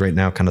Street, which is right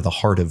now kind of the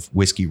heart of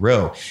Whiskey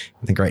Row.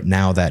 I think right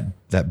now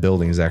that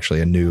building is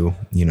actually a new,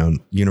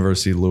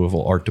 University of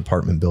Louisville Art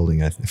Department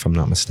building, if I'm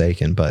not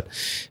mistaken, but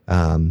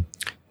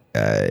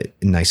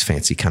nice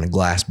fancy kind of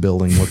glass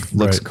building, looks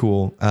Right.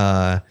 cool.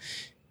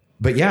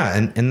 But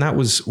yeah, and that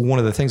was one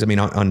of the things. I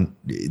mean,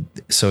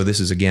 so this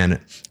is again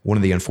one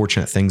of the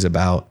unfortunate things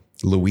about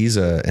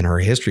Louisa and her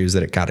history is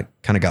that it kind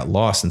of got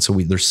lost, and so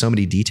there's so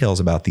many details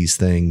about these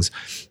things,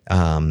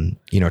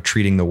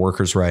 treating the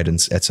workers right,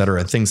 and et cetera,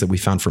 and things that we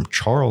found from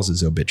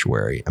Charles's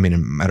obituary. I mean, as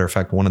a matter of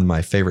fact, one of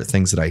my favorite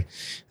things that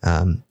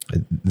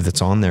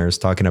that's on there is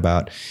talking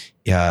about.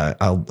 Yeah,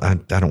 I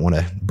don't want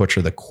to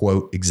butcher the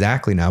quote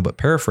exactly now, but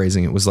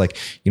paraphrasing, it was like,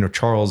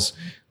 Charles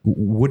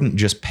wouldn't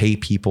just pay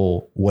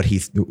people what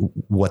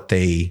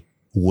they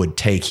would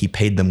take. He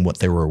paid them what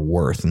they were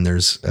worth. And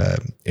there's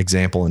an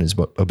example in his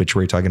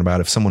obituary talking about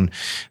if someone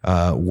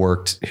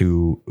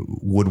who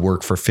would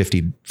work for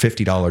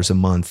 $50 a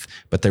month,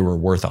 but they were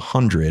worth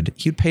 $100,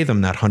 he'd pay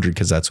them that $100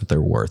 because that's what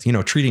they're worth.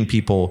 Treating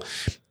people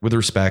with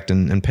respect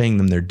and paying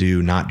them their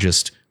due, not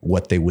just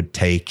what they would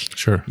take,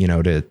 Sure.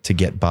 To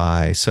get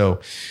by. So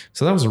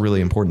that was a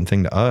really important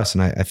thing to us.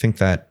 And I think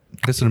that,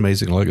 It's an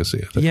amazing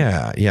legacy. I think.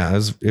 yeah.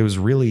 It was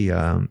really,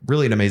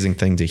 really an amazing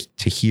thing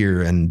to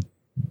hear, and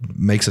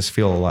makes us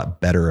feel a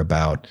lot better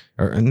about,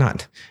 or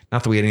not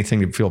that we had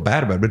anything to feel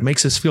bad about, but it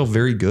makes us feel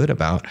very good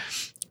about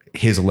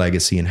his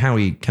legacy and how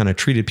he kind of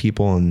treated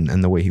people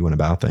and the way he went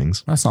about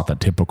things. That's not the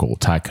typical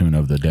tycoon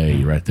of the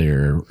day right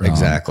there.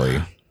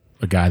 Exactly.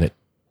 A guy that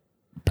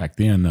back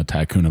then, a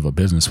tycoon of a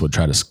business would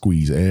try to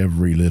squeeze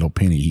every little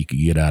penny he could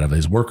get out of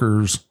his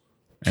workers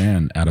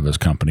and out of his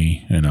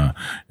company. And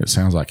it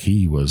sounds like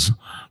he was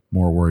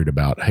more worried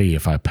about, hey,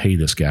 if I pay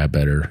this guy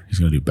better, he's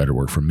going to do better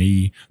work for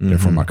me.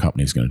 Therefore, my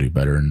company's going to do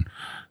better. And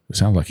it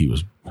sounds like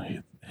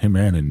him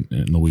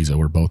and Louisa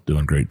were both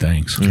doing great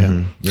things.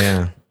 Mm-hmm.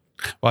 Yeah.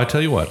 Well, I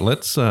tell you what,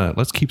 let's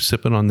keep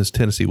sipping on this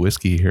Tennessee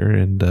whiskey here,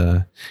 and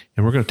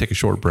we're going to take a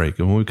short break.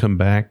 And when we come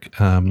back,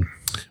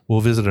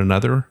 we'll visit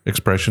another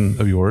expression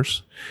of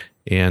yours,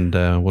 and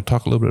we'll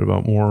talk a little bit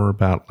more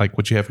about like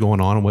what you have going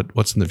on and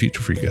what's in the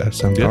future for you guys.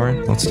 Sound good? All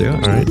right, let's do it.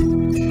 All right.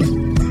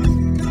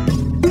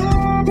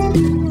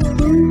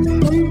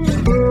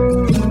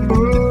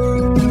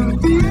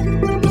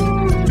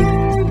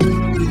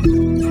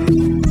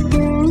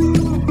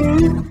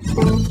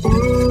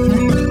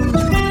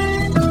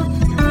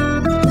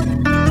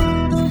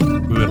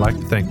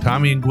 Thank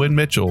Tommy and Gwen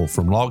Mitchell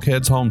from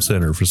Logheads Home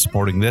Center for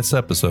supporting this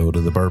episode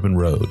of The Bourbon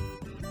Road.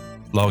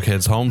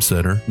 Logheads Home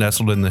Center,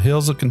 nestled in the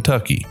hills of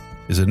Kentucky,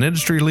 is an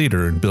industry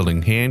leader in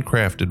building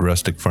handcrafted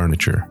rustic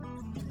furniture.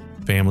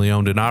 Family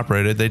owned and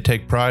operated, they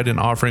take pride in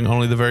offering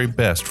only the very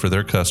best for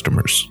their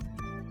customers.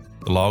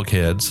 The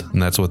Logheads,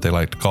 and that's what they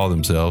like to call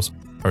themselves,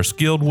 are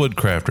skilled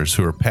woodcrafters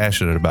who are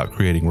passionate about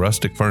creating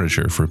rustic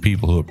furniture for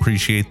people who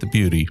appreciate the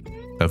beauty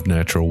of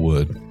natural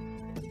wood.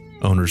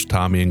 Owners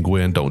Tommy and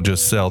Gwen don't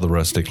just sell the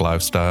rustic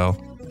lifestyle,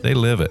 they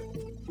live it.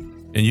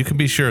 And you can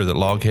be sure that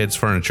Logheads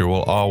furniture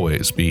will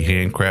always be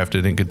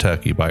handcrafted in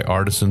Kentucky by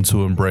artisans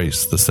who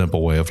embrace the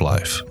simple way of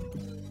life.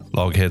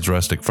 Logheads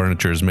rustic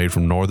furniture is made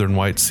from northern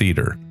white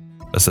cedar,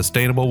 a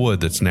sustainable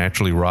wood that's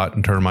naturally rot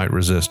and termite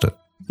resistant.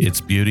 Its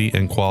beauty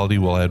and quality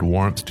will add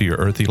warmth to your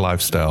earthy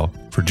lifestyle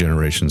for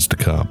generations to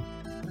come.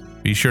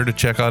 Be sure to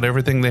check out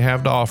everything they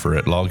have to offer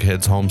at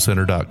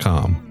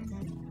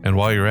logheadshomecenter.com. And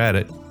while you're at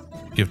it,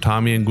 give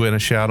Tommy and Gwen a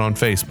shout on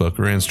Facebook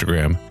or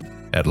Instagram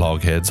at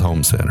Logheads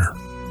Home Center.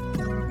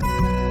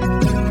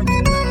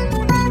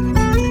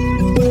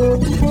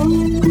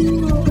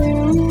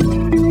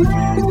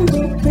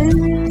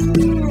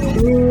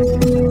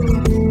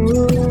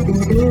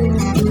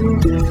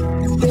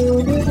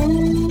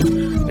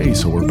 Hey,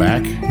 so we're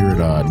back here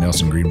at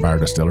Nelson Greenbrier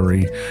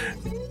Distillery.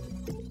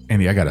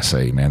 Andy, I got to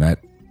say, man,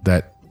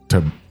 that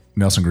to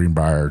Nelson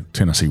Greenbrier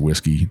Tennessee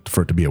whiskey,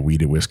 for it to be a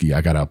weeded whiskey,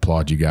 I got to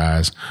applaud you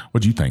guys.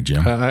 What do you think,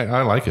 Jim?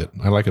 I like it.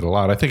 I like it a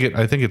lot. I think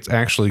it's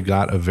actually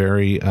got a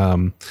very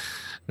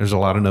there's a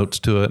lot of notes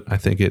to it. I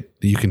think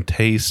you can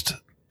taste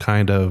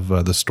kind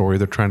of the story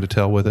they're trying to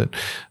tell with it.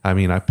 I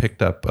mean, I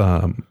picked up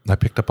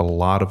a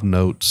lot of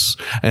notes,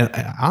 and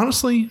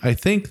honestly, I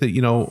think that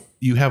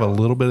you have a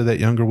little bit of that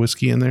younger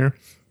whiskey in there,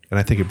 and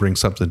I think it brings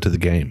something to the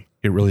game.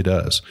 It really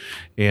does.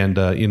 And,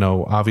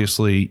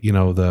 obviously,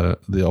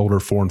 the older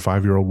 4 and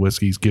 5 year old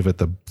whiskeys give it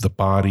the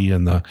body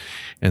and the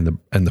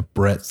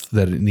breadth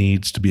that it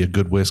needs to be a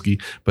good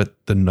whiskey. But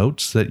the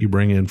notes that you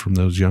bring in from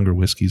those younger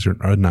whiskeys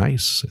are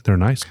nice. They're a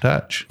nice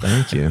touch.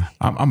 Thank you.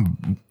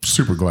 I'm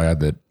super glad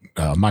that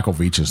Michael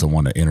Veach is the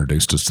one that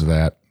introduced us to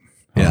that.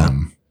 Yeah.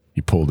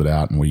 He pulled it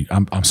out, and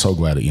I'm so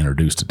glad he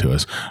introduced it to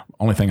us.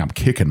 Only thing I'm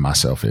kicking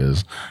myself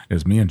is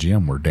me and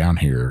Jim were down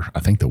here,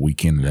 I think the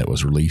weekend that it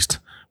was released.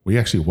 We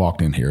actually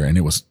walked in here, and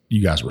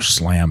you guys were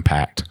slam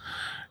packed.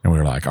 And we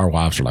were like, our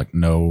wives were like,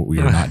 no, we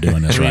are not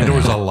doing this right there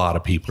was now. a lot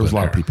of people. There was a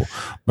lot of people,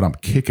 but I'm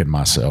kicking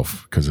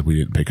myself because we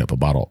didn't pick up a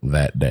bottle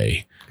that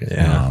day.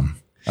 Yeah.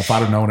 If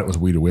I'd have known it was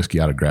wheat or whiskey,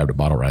 I'd have grabbed a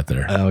bottle right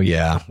there. Oh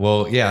yeah.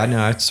 Well, yeah, I know.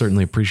 I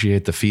certainly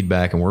appreciate the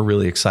feedback, and we're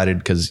really excited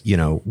because, you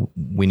know,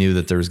 we knew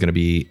that there was going to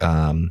be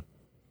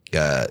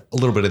a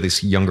little bit of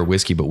this younger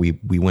whiskey, but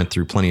we went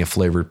through plenty of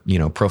flavor, you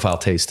know, profile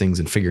tastings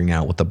and figuring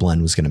out what the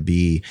blend was going to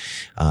be.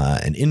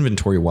 And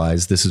inventory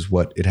wise, this is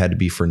what it had to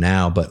be for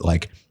now. But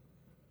like,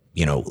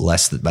 you know,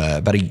 less than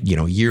about a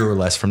year or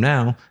less from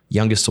now,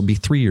 youngest will be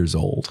 3 years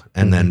old,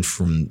 and then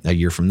from a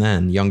year from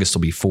then, youngest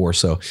will be 4.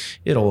 So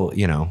it'll,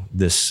 you know,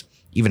 this.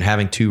 Even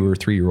having 2 or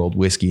 3 year old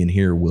whiskey in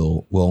here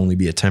will only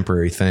be a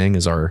temporary thing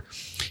as our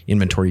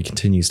inventory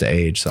continues to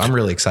age. So I'm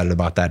really excited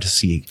about that to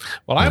see.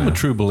 Well, I'm a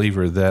true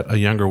believer that a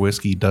younger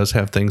whiskey does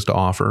have things to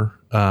offer.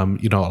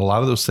 You know, a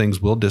lot of those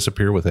things will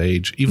disappear with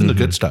age, even the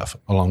good stuff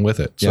along with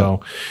it.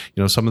 So,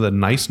 you know, some of the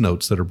nice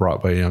notes that are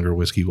brought by a younger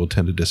whiskey will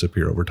tend to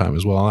disappear over time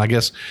as well. And I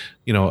guess,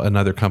 you know,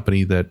 another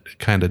company that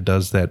kind of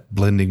does that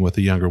blending with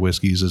the younger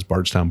whiskeys is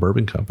Bardstown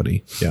Bourbon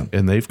Company. Yeah.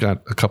 And they've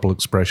got a couple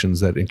expressions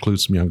that include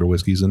some younger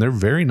whiskeys, and they're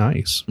very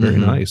nice, very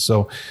nice.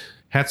 So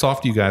hats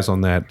off to you guys on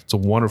that. It's a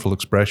wonderful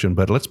expression,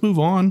 but let's move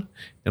on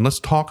and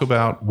let's talk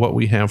about what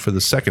we have for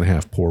the second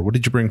half pour. What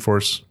did you bring for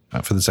us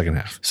for the second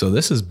half? So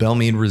this is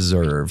Bellmead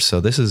Reserve.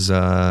 So this is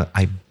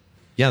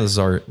this is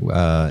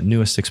our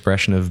newest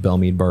expression of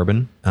Bellmead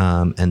bourbon,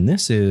 and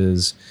this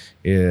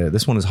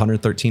one is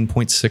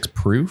 113.6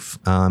 proof.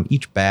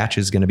 Each batch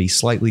is going to be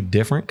slightly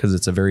different because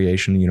it's a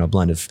variation, you know,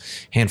 blend of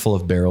handful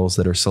of barrels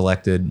that are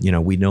selected. You know,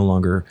 we no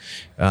longer,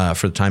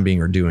 for the time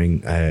being, are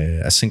doing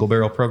a single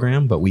barrel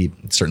program, but we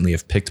certainly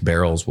have picked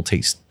barrels. We'll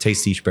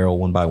taste each barrel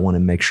one by one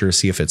and make sure,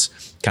 see if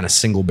it's kind of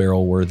single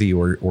barrel worthy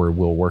or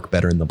will work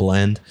better in the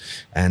blend.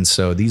 And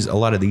so a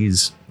lot of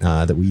these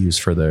that we use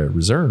for the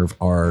reserve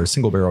are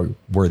single barrel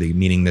worthy,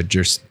 meaning they're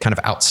just kind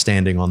of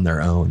outstanding on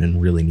their own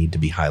and really need to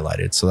be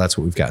highlighted. So that's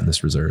what we've got in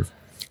this reserve.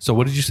 So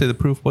what did you say the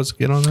proof was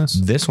again on this?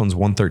 This one's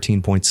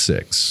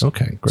 113.6.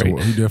 Okay, great.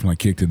 So we definitely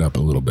kicked it up a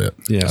little bit.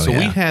 Yeah. Oh, So we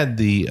yeah. had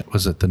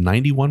was it the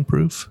 91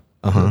 proof?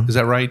 Is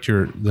that right?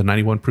 The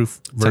 91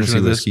 proof version Tennessee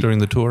of this whiskey. during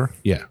the tour?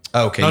 Yeah.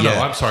 Okay. No, yeah.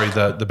 no, I'm sorry.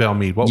 The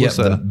Bellmead. What was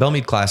the the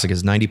Bellmead Classic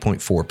is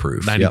 90.4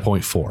 proof.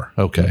 90.4?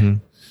 Okay.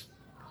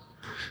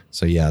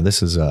 So yeah,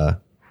 this is well,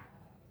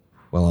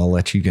 I'll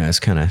let you guys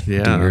kind of do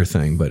your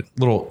thing, but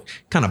little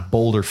kind of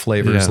bolder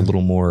flavors, Yeah. a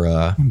little more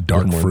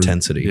Dark more fruit.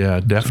 intensity.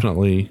 Yeah,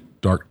 definitely.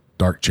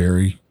 Dark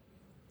cherry.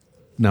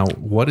 Now,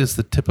 what is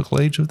the typical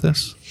age of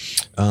this?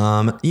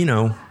 You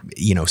know,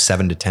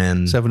 7 to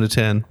 10. 7 to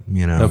 10.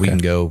 You know, we can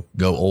go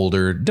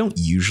older. Don't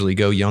usually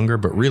go younger,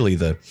 but really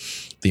the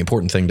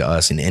important thing to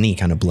us in any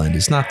kind of blend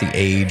is not the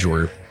age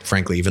or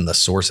frankly even the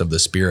source of the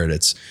spirit.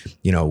 It's,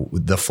 you know,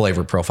 the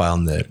flavor profile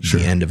and the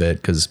end of it,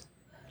 because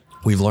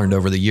we've learned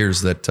over the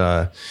years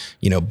that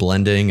you know,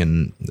 blending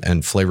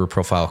and flavor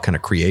profile kind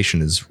of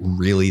creation is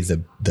really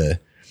the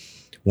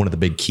one of the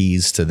big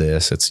keys to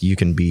this. It's you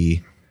can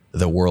be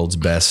the world's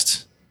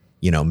best,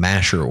 you know,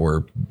 masher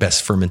or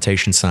best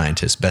fermentation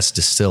scientist, best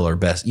distiller,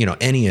 best, you know,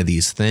 any of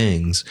these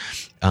things.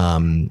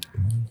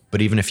 But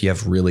even if you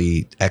have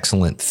really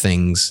excellent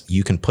things,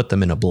 you can put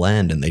them in a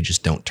blend and they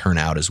just don't turn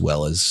out as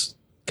well as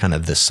kind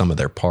of the sum of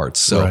their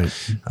parts. So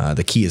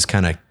the key is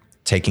kind of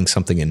taking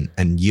something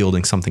and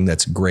yielding something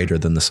that's greater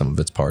than the sum of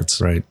its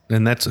parts. Right.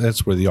 And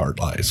that's where the art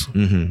lies.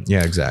 Mm-hmm.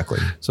 Yeah, exactly.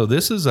 So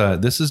this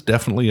is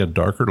definitely a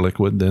darker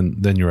liquid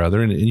than your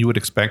other. And you would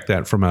expect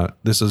that from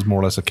this is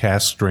more or less a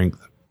cask strength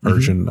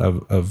version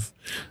of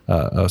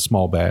a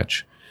small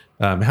batch.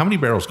 How many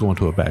barrels go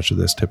into a batch of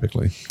this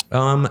typically?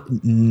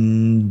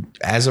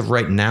 As of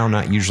right now,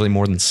 not usually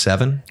more than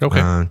 7.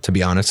 Okay. To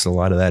be honest, a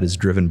lot of that is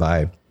driven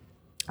by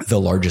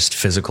the largest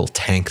physical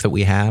tank that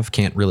we have.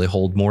 Can't really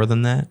hold more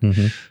than that.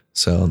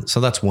 So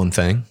that's one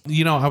thing.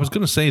 You know, I was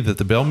going to say that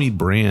the Bellmead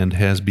brand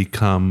has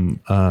become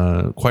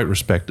quite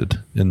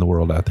respected in the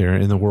world out there,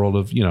 in the world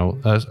of, you know,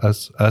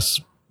 us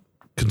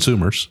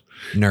consumers.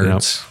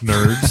 Nerds. You know,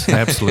 nerds,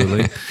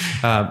 absolutely.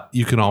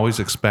 You can always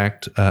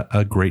expect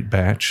a great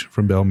batch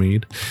from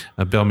Bellmead.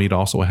 Bellmead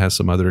also has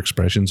some other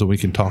expressions, and we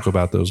can talk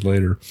about those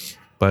later.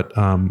 But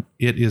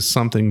it is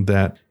something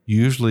that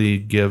usually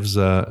gives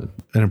an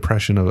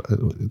impression of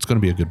it's going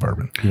to be a good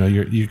bourbon. You know,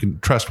 you can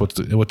trust what's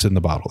in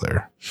the bottle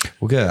there.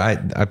 Well, good.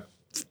 I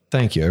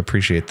thank you. I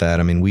appreciate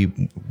that. I mean,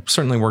 we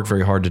certainly work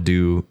very hard to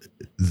do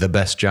the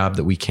best job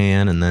that we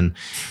can, and then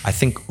I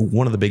think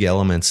one of the big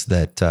elements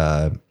that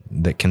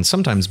can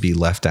sometimes be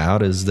left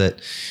out is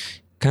that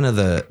kind of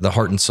the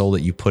heart and soul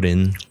that you put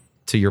in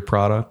to your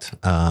product.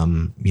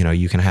 You know,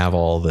 you can have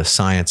all the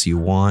science you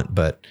want,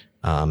 but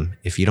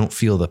if you don't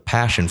feel the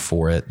passion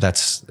for it,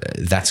 that's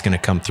going to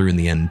come through in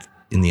the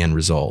end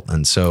result.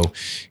 And so,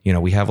 you know,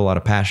 we have a lot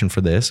of passion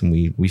for this, and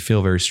we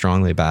feel very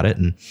strongly about it.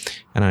 And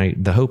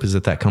the hope is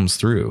that comes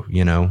through,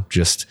 you know,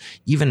 just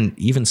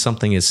even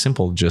something as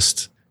simple,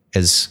 just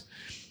as,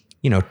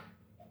 you know,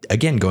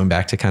 again, going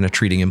back to kind of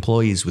treating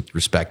employees with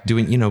respect,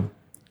 doing, you know,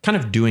 kind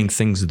of doing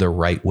things the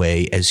right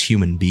way as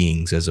human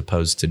beings, as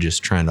opposed to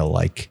just trying to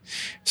like,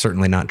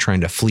 certainly not trying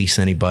to fleece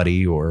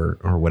anybody or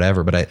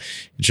whatever, but I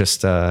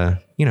just,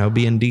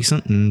 being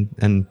decent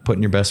and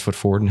putting your best foot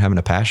forward and having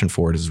a passion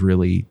for it is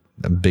really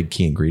a big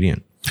key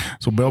ingredient.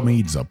 So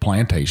Bellmead's a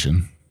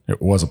plantation.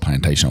 It was a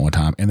plantation at one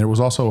time. And there was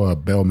also a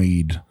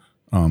Bellmead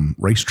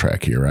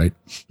racetrack here, right?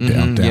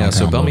 Yeah.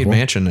 So Bellmead Louisville.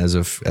 Mansion, as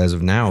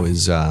of now,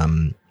 is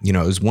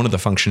is one of the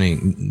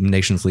functioning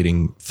nation's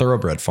leading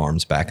thoroughbred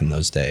farms back in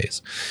those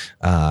days.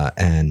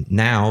 And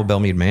now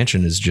Bellmead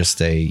Mansion is just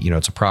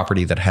it's a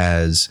property that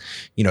has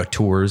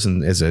tours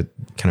and is a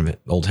kind of an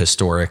old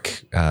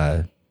historic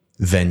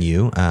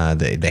venue.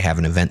 They have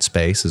an event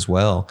space as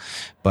well,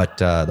 but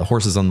the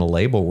horses on the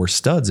label were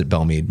studs at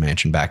Bellmead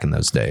Mansion back in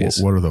those days.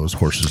 What are those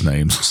horses'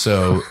 names?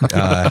 So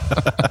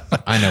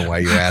I know why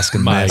you're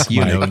asking this.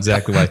 You know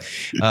exactly why.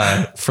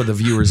 For the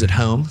viewers at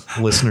home,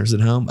 listeners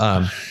at home.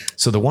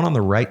 So the one on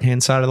the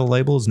right-hand side of the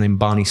label is named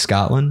Bonnie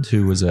Scotland,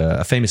 who was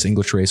a famous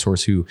English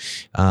racehorse who,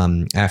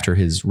 after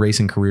his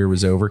racing career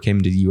was over,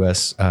 came to the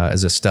U.S.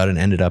 As a stud and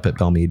ended up at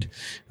Bellmead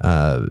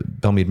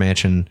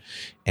Mansion.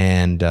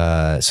 And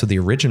so the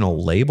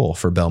original label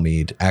for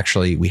Bellmead,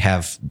 actually, we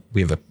have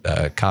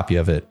a copy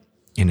of it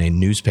in a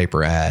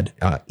newspaper ad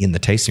in the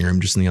tasting room,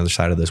 just on the other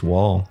side of this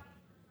wall,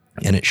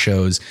 and it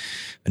shows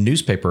a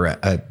newspaper,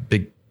 a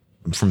big.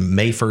 From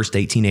May 1st,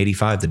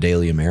 1885, the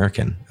Daily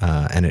American,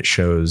 and it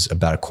shows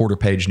about a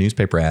quarter-page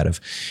newspaper ad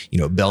of,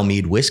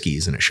 Bellmead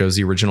whiskeys, and it shows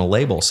the original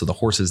label. So the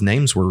horses'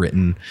 names were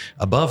written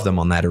above them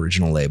on that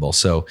original label.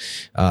 So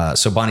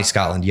Bonnie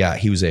Scotland,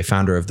 he was a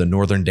founder of the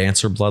Northern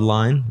Dancer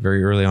bloodline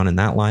very early on in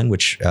that line,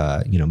 which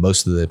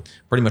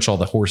pretty much all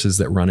the horses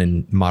that run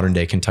in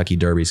modern-day Kentucky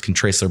Derbies can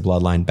trace their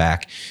bloodline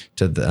back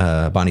to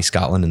the Bonnie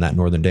Scotland and that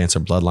Northern Dancer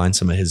bloodline.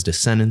 Some of his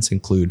descendants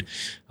include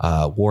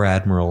War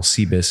Admiral,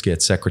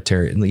 Seabiscuit,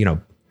 Secretary,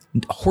 and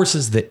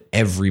horses that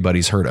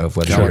everybody's heard of,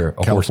 whether you're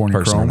a California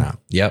horse person Chrome. or not.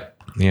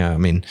 Yep. Yeah. I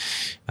mean,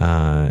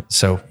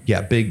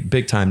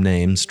 big time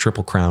names,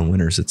 Triple Crown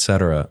winners,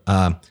 etc.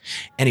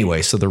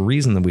 Anyway, so the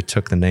reason that we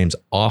took the names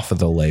off of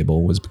the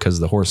label was because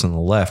the horse on the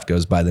left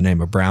goes by the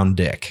name of Brown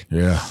Dick.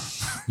 Yeah.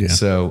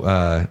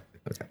 So,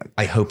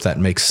 I hope that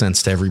makes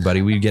sense to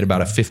everybody. We get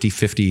about a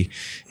 50-50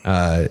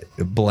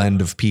 blend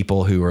of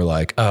people who are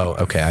like, oh,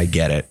 okay, I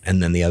get it.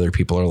 And then the other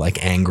people are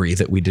like angry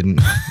that we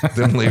didn't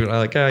leave it.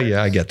 Like, oh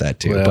yeah, I get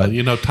that too. Well,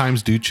 but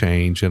times do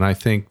change. And I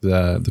think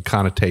the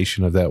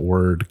connotation of that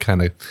word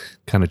kind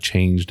of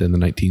changed in the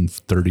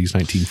 1930s,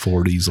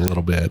 1940s a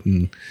little bit.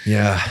 And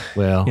yeah,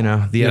 well,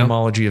 the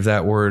etymology of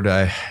that word,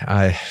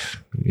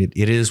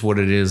 it is what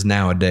it is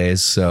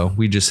nowadays. So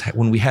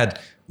when we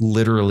had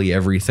literally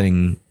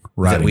everything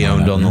that we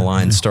owned on the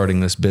line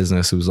starting this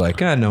business, it was like,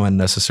 no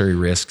unnecessary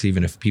risks.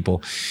 Even if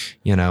people,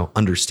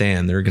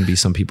 understand, there are going to be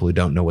some people who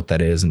don't know what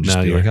that is and just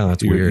be like, oh,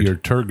 that's weird. Your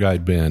tour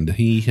guide, Ben,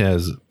 he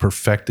has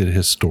perfected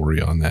his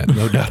story on that.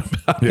 No doubt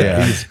about it.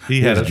 Yeah.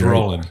 He had us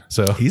rolling.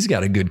 So he's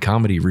got a good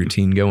comedy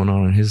routine going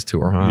on his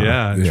tour, huh?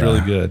 Yeah, it's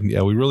really good.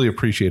 Yeah, we really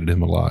appreciated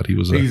him a lot.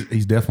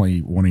 He's definitely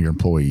one of your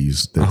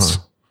employees that's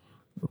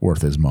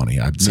worth his money,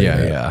 I'd say.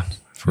 Yeah,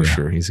 for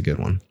sure. He's a good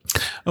one.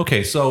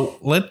 Okay, so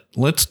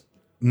let's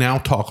now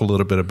talk a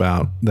little bit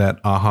about that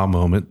aha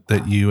moment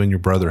that you and your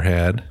brother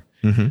had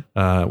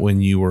when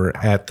you were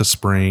at the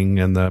spring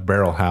and the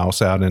barrel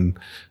house out in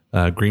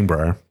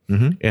Greenbrier,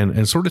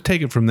 and sort of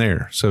take it from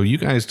there. So you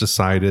guys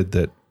decided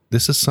that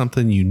this is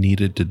something you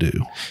needed to do.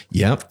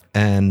 Yep.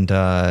 And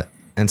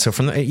so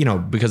from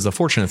the, because the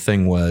fortunate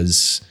thing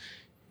was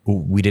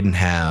we didn't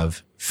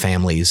have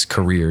families,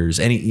 careers,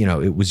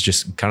 it was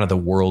just kind of the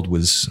world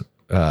was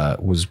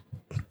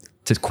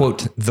to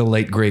quote the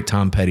late great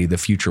Tom Petty, the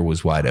future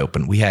was wide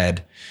open. We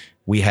had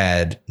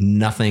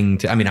nothing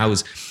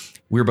to,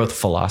 we were both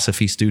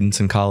philosophy students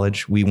in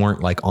college. We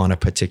weren't like on a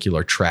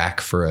particular track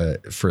for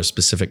a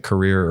specific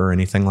career or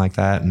anything like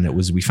that. And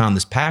we found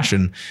this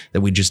passion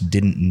that we just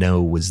didn't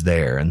know was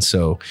there. And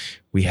so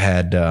we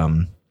had,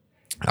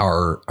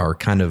 our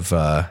kind of,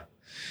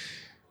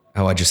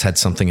 I just had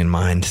something in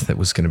mind that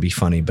was going to be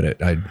funny,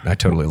 but I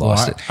totally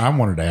lost it. I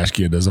wanted to ask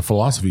you, as a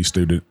philosophy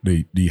student,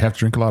 do you have to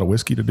drink a lot of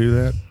whiskey to do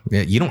that?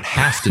 Yeah, you don't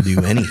have to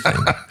do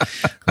anything.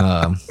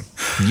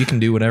 You can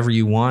do whatever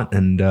you want,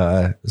 and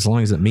as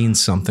long as it means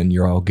something,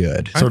 you're all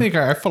good. I think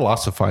I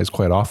philosophize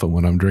quite often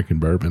when I'm drinking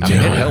bourbon. It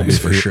helps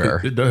for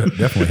sure. It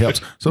definitely helps.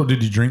 So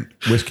did you drink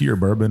whiskey or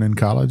bourbon in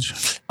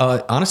college?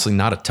 Honestly,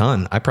 not a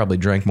ton. I probably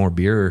drank more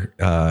beer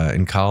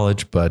in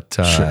college, but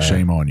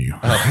shame on you.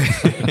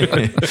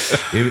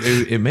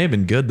 It may have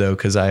been good though,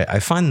 because I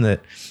find that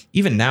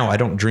even now I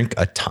don't drink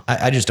a ton.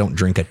 I just don't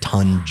drink a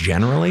ton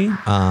generally,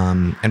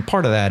 and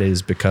part of that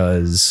is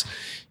because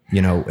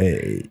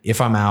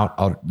if I'm out,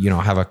 I'll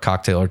have a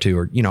cocktail or two,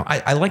 or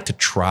I like to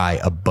try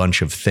a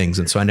bunch of things,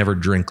 and so I never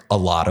drink a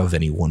lot of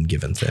any one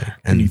given thing.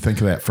 And you think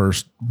of that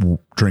first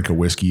drink of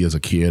whiskey as a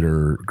kid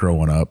or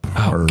growing up?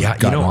 Oh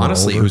God,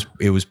 honestly,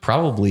 it was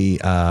probably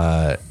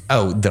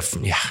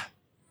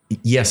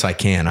Yes, I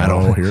can. I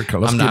don't.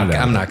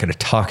 I'm not going to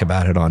talk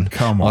about it on mic,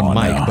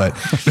 but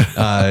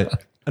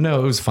no,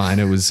 it was fine.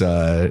 It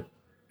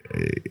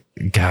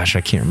gosh,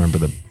 I can't remember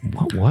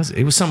what was it?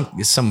 It was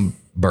some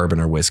bourbon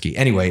or whiskey.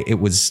 Anyway, it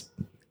was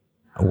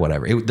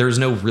whatever. There's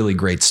no really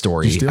great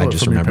story. You steal I it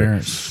just from your remember.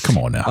 parents? Come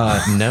on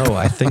now. No,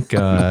 I think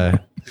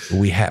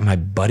my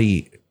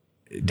buddy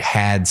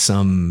had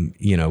some,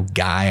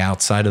 guy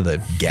outside of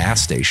the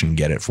gas station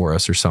get it for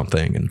us or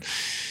something. And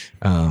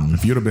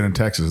if you'd have been in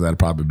Texas, that'd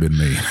probably been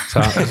me.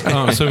 So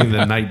I'm assuming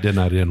the night did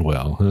not end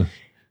well. Huh?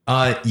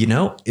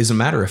 As a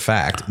matter of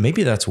fact,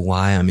 maybe that's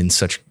why I'm in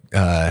such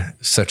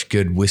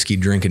good whiskey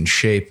drinking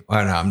shape.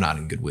 Oh, no, I'm not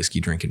in good whiskey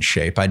drinking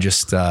shape. I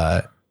just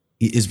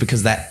is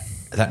because that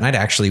night I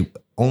actually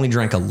only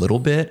drank a little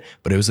bit,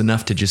 but it was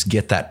enough to just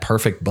get that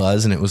perfect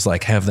buzz, and it was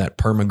like have that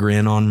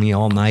permagrin on me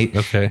all night.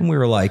 Okay, and we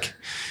were like,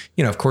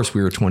 of course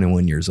we were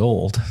 21 years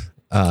old,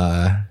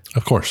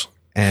 of course,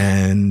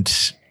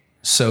 and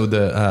so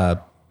the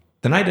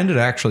night ended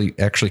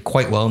actually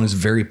quite well and was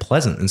very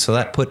pleasant, and so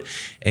that put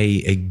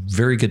a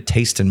very good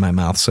taste in my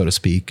mouth, so to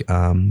speak.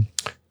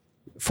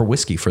 For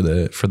whiskey for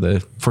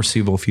the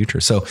foreseeable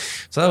future. So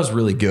that was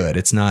really good.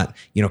 It's not,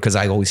 cause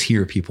I always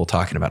hear people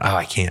talking about,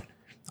 I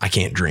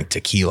can't drink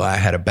tequila. I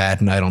had a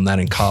bad night on that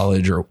in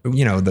college, or,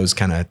 those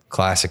kind of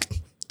classic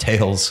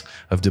tales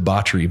of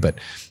debauchery. But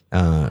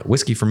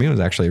whiskey for me was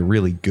actually a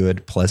really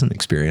good, pleasant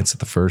experience at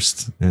the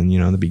first and,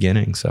 the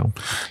beginning. So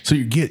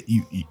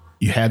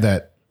you had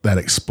that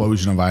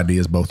explosion of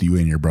ideas, both you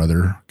and your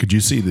brother. Could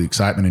you see the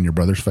excitement in your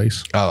brother's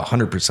face? Oh,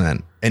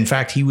 100%. In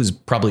fact, he was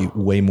probably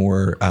way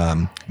more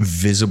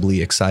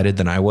visibly excited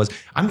than I was.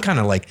 I'm kind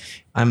of like,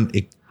 I'm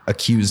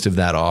accused of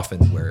that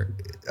often, where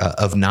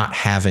of not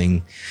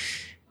having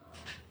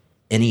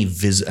any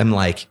I'm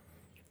like,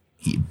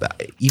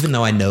 even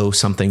though I know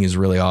something is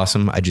really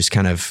awesome, I just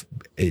kind of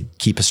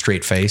keep a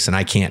straight face, and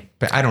I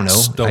don't know.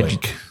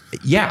 Stoic.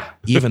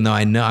 Even though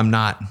I know I'm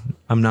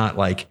not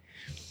like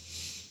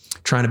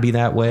trying to be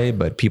that way,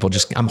 but people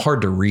I'm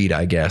hard to read,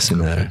 I guess,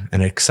 in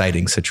an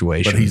exciting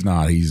situation. But he's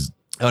not. He's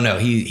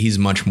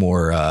much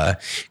more,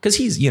 cause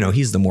he's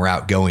the more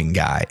outgoing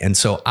guy. And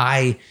so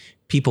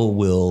people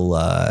will,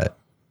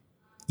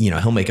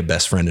 he'll make a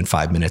best friend in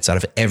 5 minutes out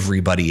of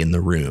everybody in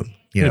the room,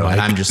 and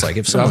I'm just like,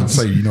 if someone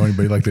say,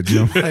 anybody like that,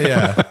 Jim?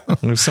 Yeah.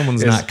 If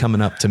someone's not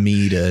coming up to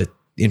me to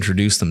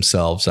introduce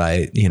themselves,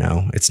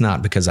 it's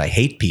not because I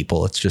hate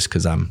people. It's just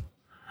cause I'm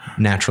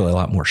naturally a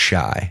lot more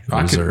shy.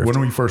 When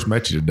we first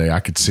met you today,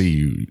 I could see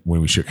you when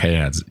we shook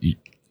hands. You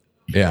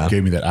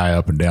gave me that eye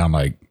up and down,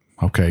 like,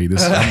 okay, I'm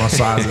gonna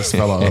size this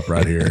fella up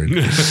right here.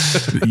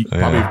 And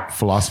probably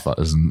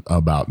philosophizing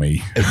about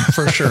me.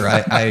 For sure.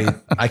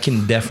 I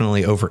can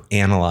definitely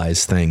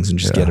overanalyze things and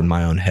just get in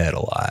my own head a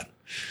lot.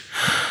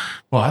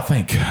 Well, I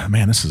think,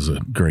 man, this is a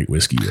great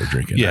whiskey you're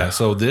drinking. Yeah,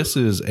 so this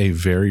is a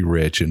very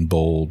rich and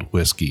bold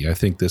whiskey. I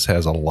think this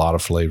has a lot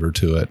of flavor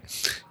to it.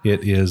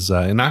 It is,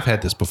 and I've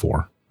had this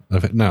before.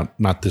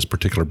 Not this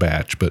particular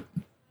batch, but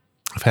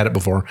I've had it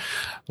before.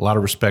 A lot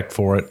of respect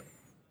for it.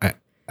 It's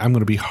going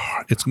to be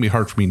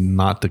hard for me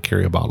not to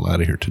carry a bottle out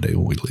of here today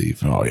when we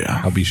leave. Oh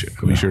yeah, I'll be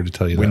sure to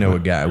tell you. We know a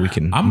guy we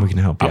can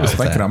help you. I was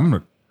thinking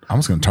I'm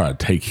just going to try to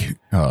take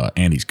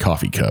Andy's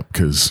coffee cup,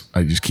 because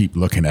I just keep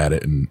looking at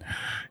it and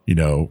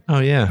Oh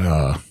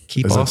yeah.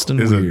 Keep Austin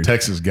weird. As a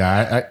Texas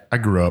guy, I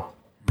grew up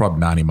probably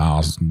 90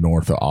 miles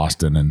north of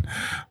Austin, and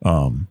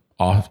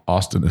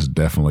Austin is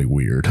definitely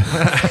weird.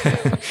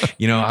 I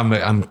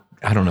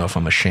don't know if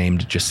I'm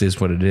ashamed. It just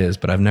is what it is,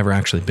 but I've never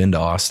actually been to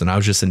Austin. I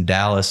was just in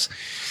Dallas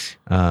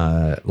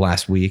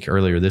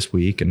earlier this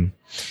week, and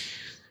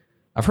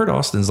I've heard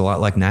Austin's a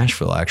lot like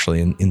Nashville, actually,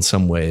 in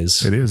some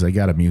ways. It is. They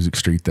got a music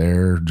street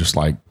there, just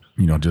like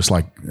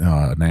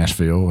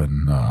Nashville,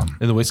 and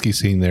the whiskey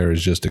scene there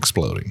is just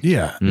exploding.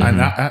 Yeah. Mm-hmm.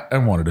 And I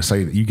wanted to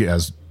say that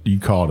you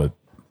called it,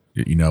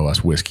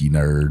 us whiskey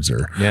nerds,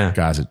 or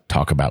guys that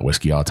talk about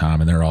whiskey all the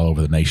time, and they're all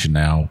over the nation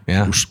now.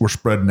 Yeah. We're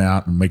spreading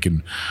out and we're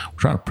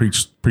trying to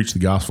preach the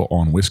gospel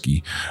on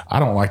whiskey. I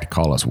don't like to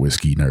call us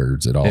whiskey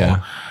nerds at all.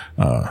 Yeah.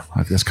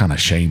 That's kind of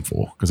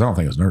shameful, because I don't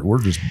think it's nerd. We're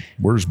just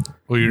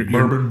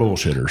bourbon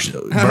bullshitters.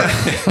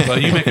 Well,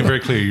 you make it very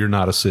clear you're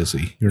not a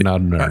sissy. You're not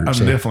a nerd.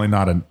 I'm definitely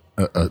not a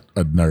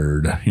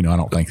nerd. I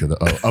don't think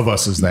that of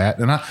us is that.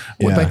 And I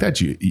would think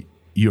that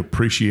you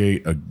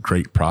appreciate a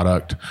great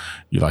product.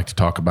 You like to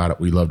talk about it.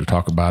 We love to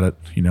talk about it.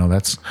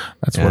 That's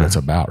what it's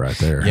about right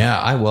there. Yeah.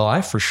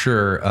 I for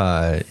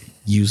sure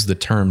use the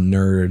term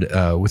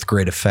nerd with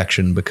great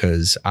affection,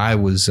 because I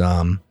was,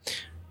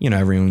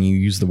 when you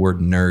use the word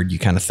nerd, you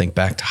kind of think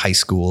back to high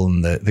school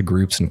and the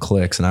groups and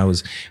cliques. And I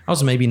was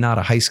maybe not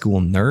a high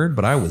school nerd,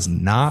 but I was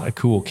not a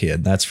cool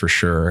kid, that's for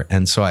sure.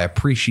 And so I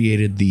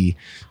appreciated the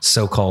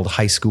so-called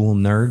high school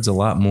nerds a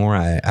lot more.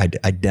 I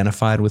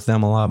identified with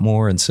them a lot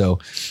more. And so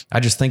I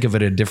just think of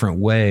it a different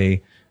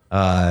way,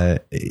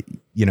 because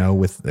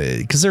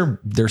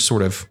they're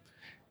sort of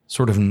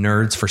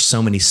nerds for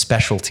so many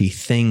specialty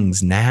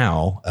things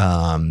now.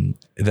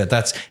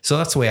 That's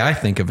the way I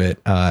think of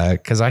it.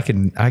 Cause I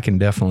can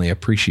definitely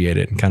appreciate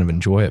it and kind of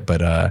enjoy it.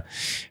 But,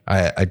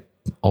 I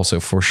also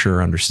for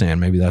sure understand,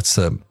 maybe that's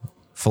the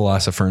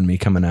philosopher in me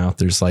coming out.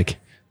 There's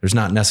there's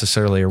not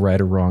necessarily a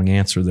right or wrong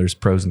answer. There's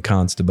pros and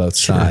cons to both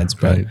sides.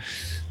 But Right.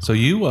 So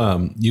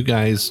you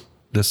guys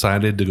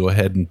decided to go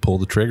ahead and pull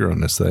the trigger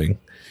on this thing.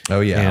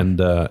 oh yeah,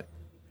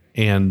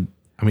 And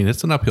I mean,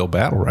 it's an uphill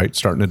battle, right?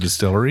 Starting a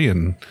distillery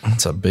and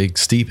it's a big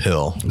steep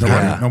hill.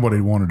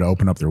 Nobody wanted to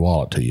open up their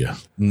wallet to you.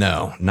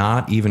 No,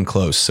 not even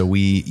close. So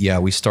we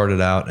started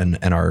out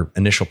and our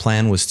initial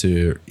plan was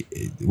to,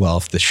 well,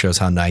 if this shows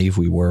how naive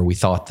we were, we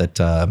thought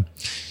that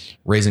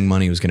raising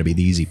money was going to be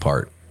the easy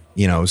part.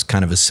 You know, it was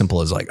kind of as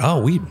simple as like,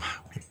 oh,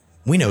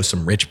 we know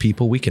some rich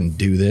people. We can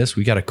do this.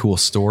 We got a cool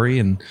story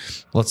and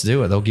let's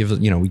do it. They'll give,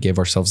 we gave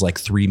ourselves like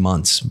 3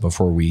 months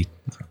before we,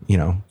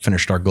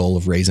 finished our goal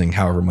of raising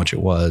however much it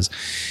was.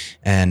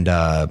 And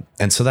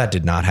so that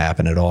did not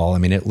happen at all. I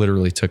mean, it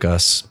literally took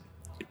us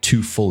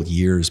 2 full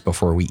years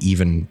before we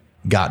even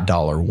got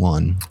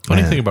 $1.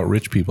 funny thing about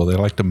rich people, they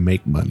like to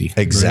make money.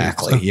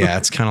 Exactly. Right? Yeah.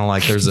 It's kind of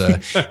like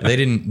they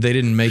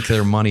didn't make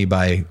their money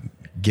by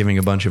giving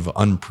a bunch of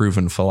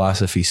unproven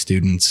philosophy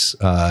students,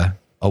 a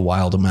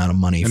wild amount of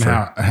money. And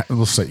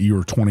let's say you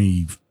were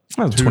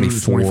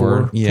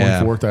 24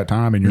 yeah. at that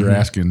time, and you're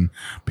asking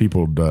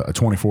people, a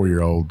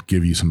 24-year-old,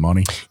 give you some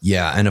money.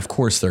 Yeah. And of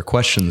course their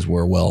questions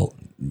were, well,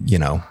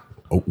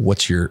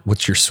 what's your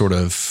sort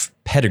of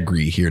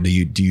pedigree here? Have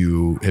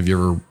you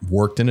ever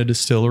worked in a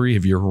distillery?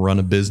 Have you ever run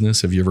a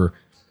business? Have you ever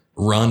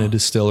run a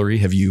distillery?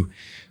 Have you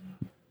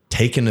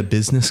taken a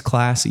business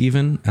class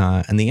even?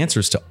 And the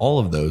answers to all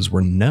of those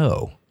were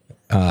no.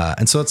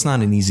 And so it's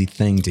not an easy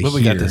thing to hear. But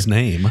we got this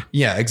name.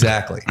 Yeah,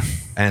 exactly.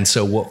 And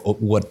so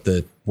what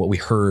we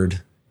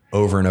heard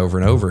over and over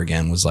and over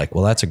again was like,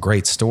 well, that's a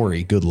great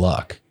story. Good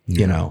luck.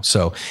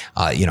 So,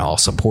 I'll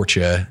support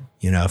you,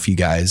 if you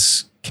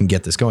guys can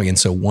get this going. And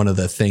so one of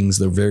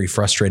the very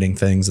frustrating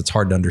things that's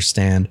hard to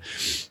understand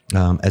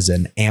as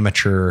an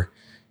amateur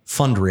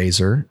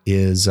fundraiser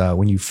is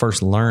when you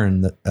first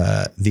learn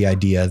the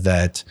idea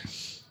that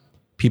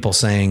people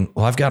saying,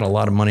 well, I've got a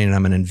lot of money and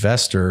I'm an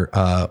investor.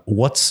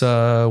 What's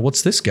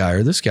this guy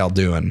or this gal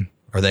doing?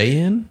 Are they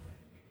in?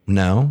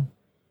 No,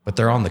 but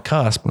they're on the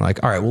cusp. I'm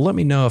like, all right, well, let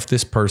me know if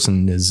this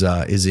person is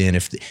in.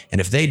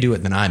 If they do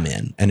it, then I'm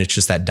in. And it's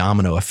just that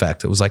domino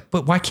effect. It was like,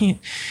 but why can't?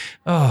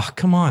 Oh,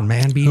 come on,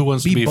 man. Who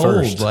wants to be bold?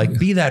 first? Like,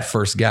 be that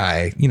first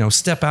guy.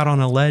 Step out on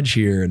a ledge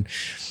here, and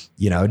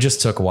it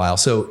just took a while.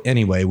 So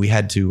anyway, we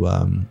had to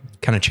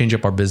kind of change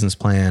up our business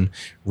plan,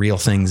 reel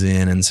things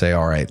in, and say,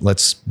 all right,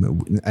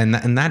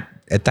 and that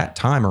at that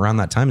time, around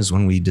that time, is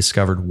when we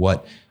discovered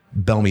what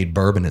Bellmead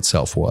bourbon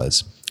itself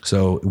was.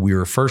 So we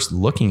were first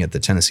looking at the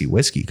Tennessee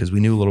whiskey because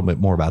we knew a little bit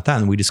more about that.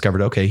 And we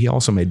discovered, okay, he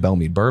also made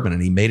Bellmead bourbon,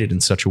 and he made it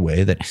in such a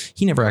way that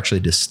he never actually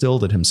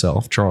distilled it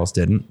himself. Charles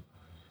didn't.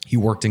 He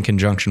worked in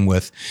conjunction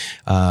with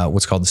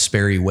what's called the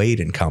Sperry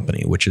Wade and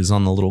Company, which is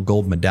on the little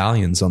gold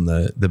medallions on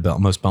the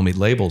most Bellmead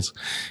labels,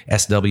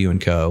 SW &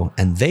 Co.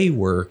 And they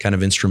were kind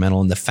of instrumental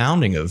in the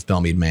founding of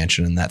Bellmead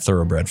Mansion and that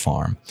thoroughbred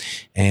farm,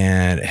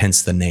 and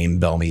hence the name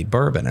Bellmead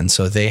Bourbon. And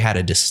so they had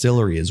a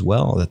distillery as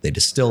well that they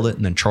distilled it,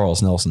 and then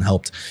Charles Nelson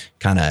helped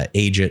kind of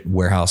age it,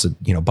 warehouse it,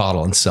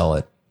 bottle and sell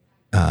it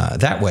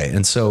that way.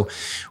 And so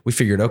we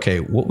figured, okay,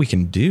 what we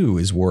can do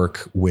is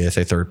work with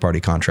a third-party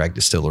contract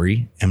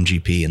distillery,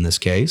 MGP in this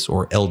case,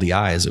 or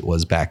LDI as it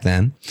was back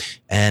then,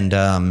 and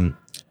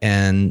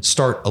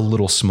start a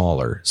little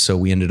smaller. So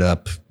we ended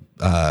up,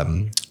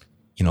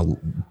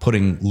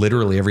 putting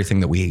literally everything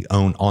that we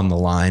own on the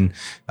line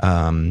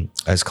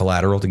as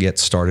collateral to get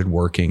started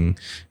working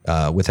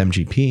with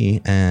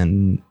MGP,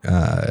 and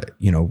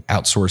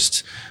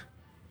outsourced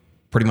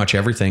pretty much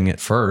everything at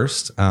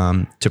first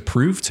to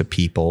prove to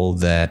people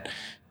that,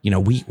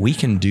 we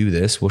can do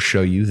this. We'll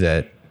show you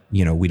that,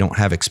 we don't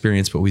have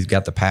experience, but we've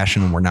got the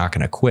passion and we're not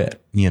going to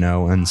quit,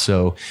 and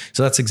so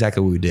that's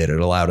exactly what we did. It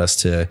allowed us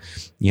to,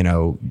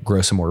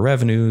 grow some more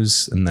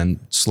revenues and then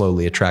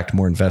slowly attract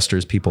more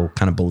investors, people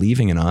kind of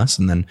believing in us.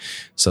 And then,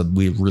 so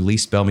we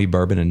released Bellmead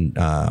Bourbon in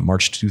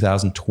March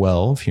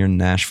 2012 here in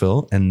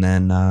Nashville. And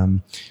then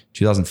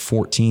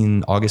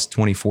August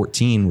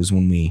 2014 was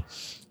when we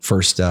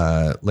first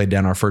laid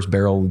down our first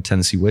barrel of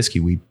Tennessee whiskey.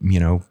 We,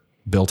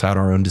 built out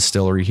our own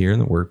distillery here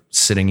that we're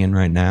sitting in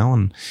right now,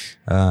 and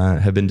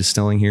have been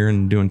distilling here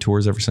and doing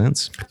tours ever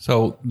since.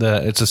 So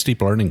it's a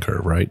steep learning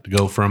curve, right? To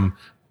go from,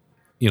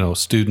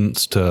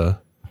 students to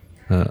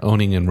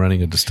owning and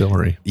running a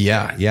distillery.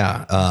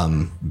 Yeah.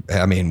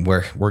 I mean,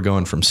 we're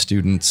going from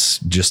students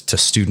just to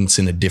students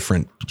in a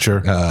different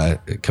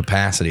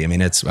capacity. I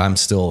mean, I'm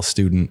still a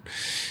student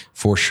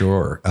for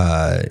sure.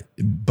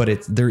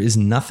 But there is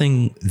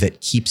nothing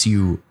that keeps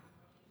you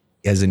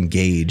as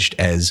engaged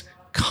as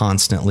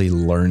constantly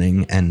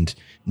learning and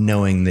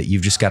knowing that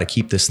you've just got to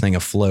keep this thing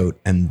afloat.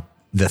 And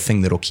the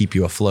thing that'll keep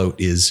you afloat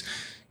is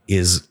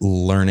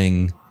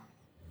learning,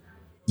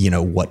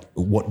 what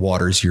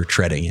waters you're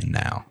treading in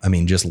now. I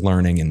mean, just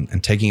learning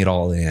and taking it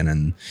all in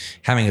and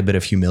having a bit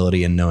of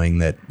humility and knowing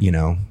that,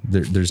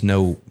 there's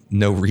no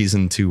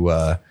reason to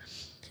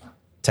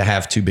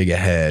have too big a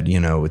head.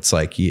 It's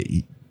like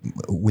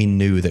we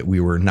knew that we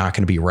were not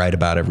going to be right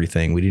about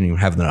everything. We didn't even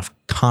have enough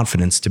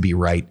confidence to be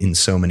right in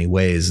so many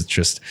ways. It's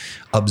just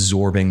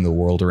absorbing the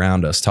world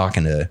around us,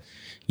 talking to,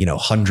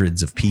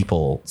 hundreds of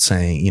people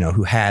saying,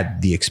 who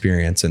had the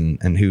experience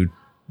and who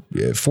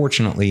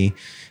fortunately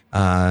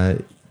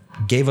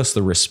gave us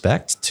the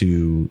respect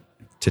to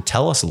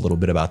tell us a little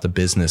bit about the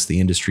business, the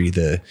industry,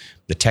 the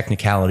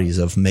technicalities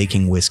of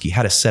making whiskey,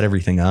 how to set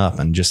everything up.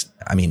 And just,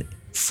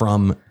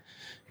 from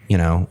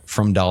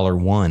dollar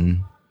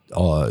one,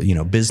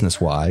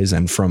 business wise,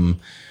 and from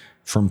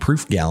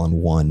proof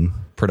gallon one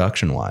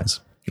production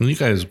wise. And you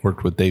guys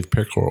worked with Dave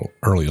Pickerel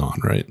early on,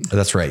 right?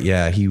 That's right.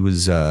 Yeah. He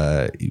was,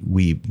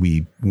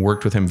 we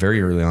worked with him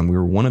very early on. We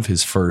were one of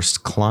his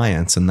first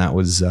clients, and that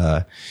was,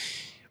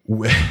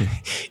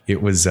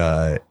 it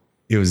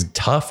was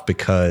tough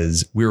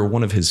because we were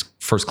one of his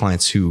first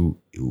clients who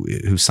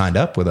signed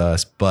up with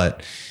us,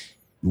 but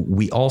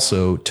we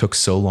also took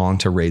so long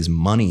to raise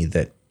money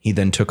that he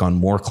then took on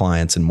more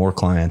clients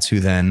who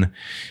then,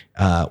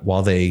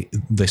 while they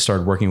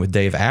started working with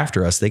Dave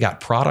after us, they got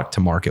product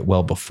to market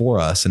well before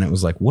us. And it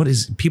was like,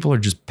 people are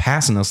just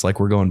passing us like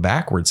we're going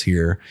backwards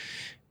here.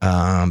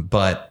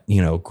 But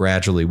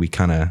gradually we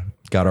kind of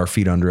got our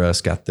feet under us,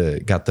 got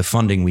the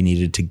funding we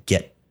needed to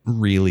get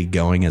really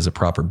going as a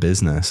proper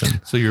business. And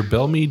so your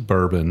Bellmead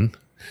bourbon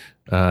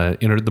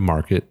entered the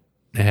market,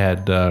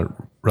 had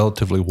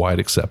relatively wide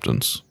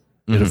acceptance.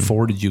 It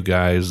afforded you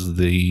guys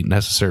the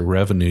necessary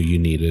revenue you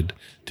needed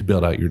to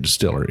build out your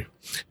distillery.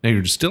 Now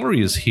your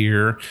distillery is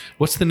here.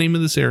 What's the name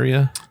of this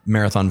area?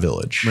 Marathon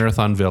Village.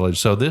 Marathon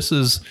Village. So this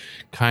is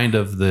kind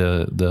of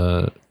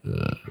the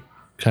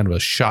kind of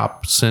a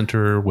shop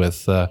center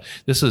with,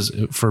 this is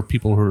for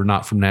people who are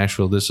not from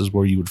Nashville. This is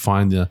where you would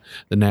find the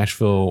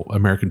Nashville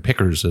American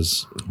Pickers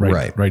is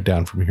right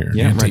down from here.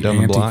 Yeah, right down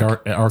the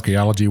block.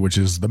 Archaeology, which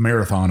is the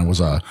Marathon. It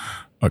was a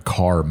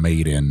car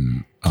made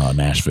in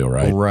Nashville,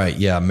 right? Right.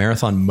 Yeah.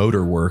 Marathon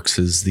Motor Works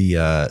is the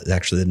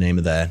actually the name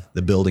of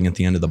the building at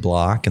the end of the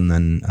block. And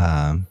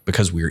then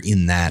because we're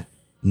in that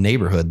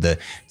neighborhood,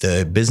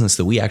 the business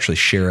that we actually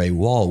share a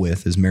wall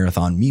with is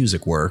Marathon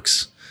Music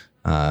Works,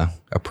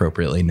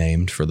 appropriately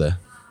named for the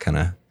kind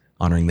of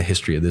honoring the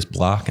history of this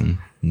block and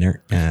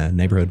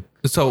neighborhood.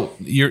 So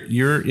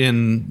you're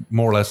in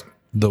more or less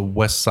the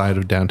west side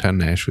of downtown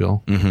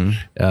Nashville.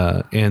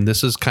 And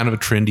this is kind of a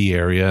trendy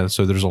area.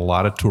 So there's a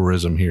lot of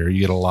tourism here. You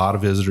get a lot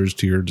of visitors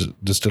to your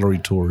distillery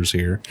tours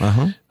here.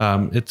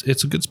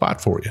 It's a good spot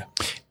for you.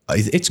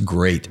 It's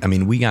great.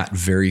 We got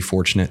very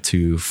fortunate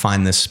to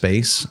find this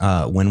space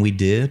when we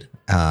did.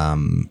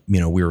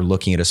 We were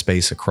looking at a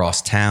space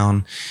across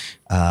town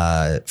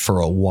for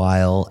a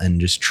while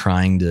and just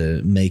trying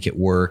to make it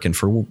work. And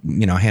for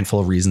a handful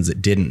of reasons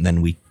it didn't.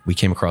 Then we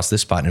came across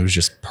this spot and it was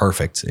just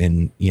perfect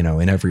in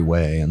every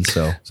way. And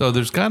so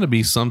there's got to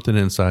be something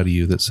inside of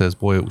you that says,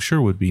 boy, it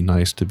sure would be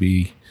nice to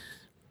be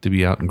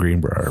out in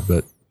Greenbrier,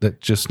 but that's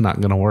just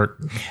not going to work.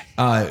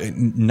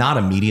 Not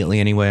immediately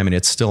anyway.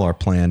 It's still our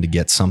plan to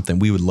get something.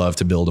 We would love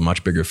to build a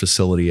much bigger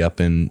facility up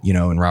in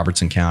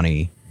Robertson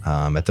County,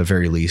 at the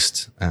very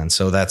least. And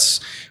so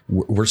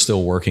we're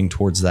still working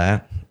towards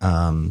that,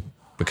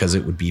 because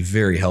it would be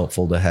very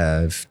helpful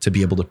to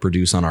be able to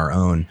produce on our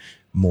own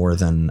more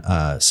than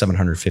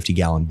 750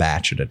 gallon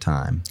batch at a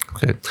time.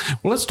 Okay.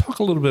 Well, let's talk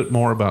a little bit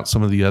more about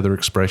some of the other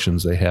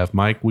expressions they have.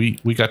 Mike, we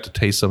got to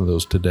taste some of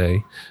those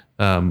today.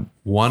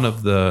 One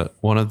of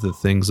the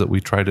things that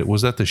we tried,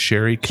 was that the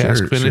sherry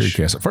cask finish?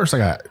 Sherry cask. First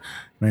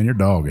your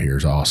dog here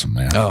is awesome,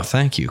 man. Oh,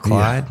 thank you,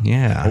 Clyde.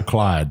 Yeah. Oh,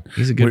 Clyde.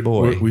 He's a good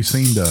boy. We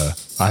seem to,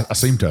 I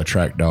seem to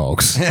attract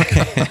dogs,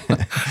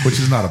 which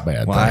is not a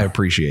bad thing. I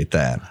appreciate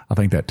that. I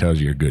think that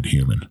tells you're a good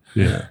human.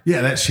 Yeah.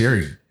 Yeah. That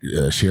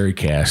sherry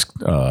cask,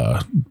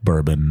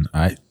 bourbon,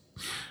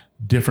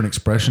 different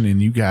expression. And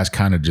you guys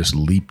kind of just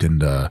leaped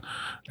into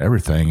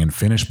everything, and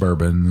finished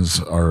bourbons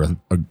are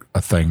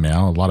a thing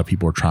now. A lot of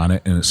people are trying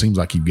it, and it seems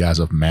like you guys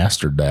have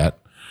mastered that.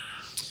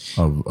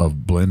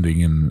 Of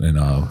blending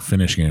and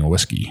finishing a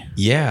whiskey.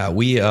 Yeah,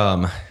 we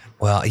I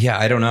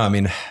don't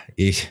know.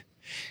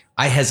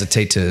 I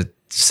hesitate to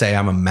say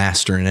I'm a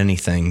master in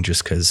anything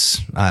just because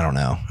I don't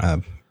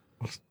know.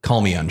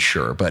 Call me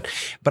unsure, but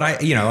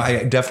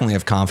I definitely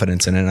have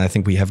confidence in it, and I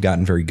think we have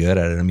gotten very good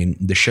at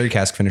it. The sherry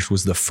cask finish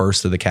was the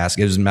first of the cask.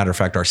 As a matter of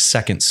fact, our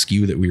second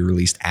SKU that we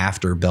released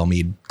after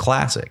Bellmead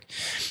Classic,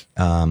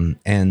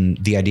 and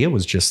the idea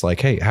was just like,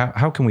 hey,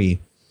 how can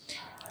we,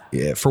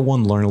 for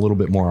one, learn a little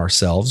bit more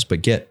ourselves,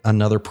 but get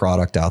another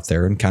product out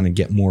there and kind of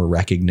get more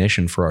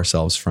recognition for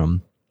ourselves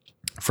from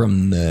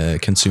the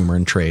consumer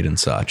and trade and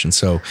such. And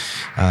so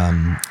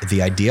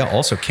the idea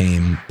also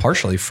came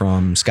partially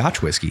from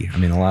Scotch whiskey. A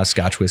lot of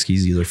Scotch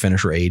whiskeys either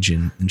finish or age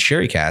in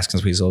sherry casks.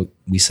 And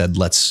we said,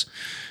 let's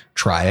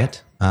try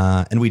it.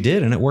 And we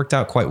did, and it worked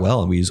out quite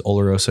well. We use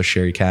Oloroso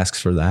sherry casks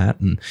for that.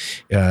 And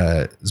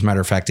as a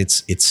matter of fact,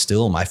 it's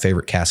still my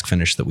favorite cask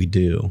finish that we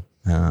do.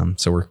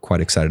 So we're quite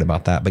excited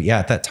about that. But yeah,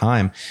 at that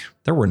time,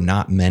 there were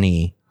not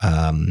many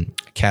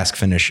cask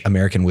finish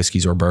American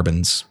whiskeys or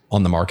bourbons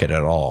on the market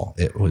at all.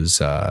 It was,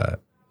 it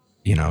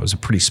was a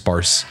pretty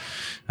sparse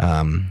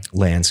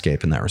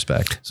landscape in that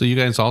respect. So you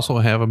guys also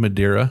have a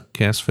Madeira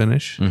cask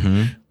finish.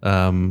 Mm-hmm.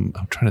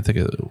 I'm trying to think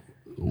of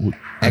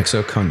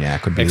Exo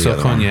Cognac would be the Exo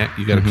other Cognac.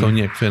 You got a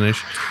cognac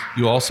finish.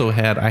 You also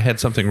I had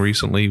something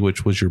recently,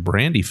 which was your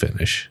brandy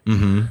finish,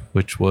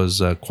 which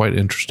was quite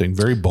interesting,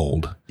 very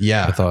bold.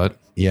 Yeah, I thought.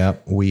 Yeah,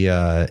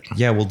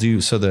 we'll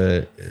do. So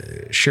the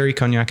sherry,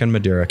 cognac, and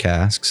Madeira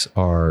casks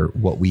are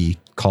what we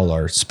call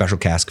our special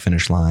cask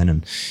finish line,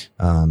 and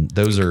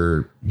those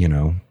are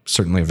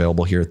certainly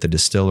available here at the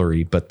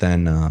distillery. But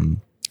then,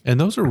 and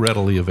those are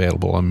readily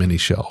available on many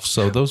shelves.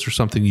 So those are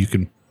something you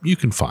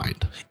can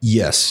find.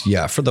 Yes,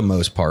 yeah, for the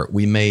most part,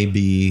 we may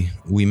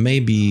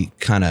be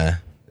kind of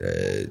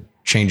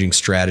changing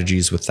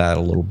strategies with that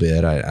a little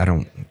bit. I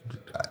don't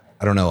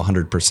know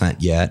 100%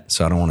 yet,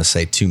 so I don't want to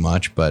say too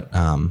much, but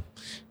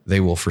they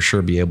will for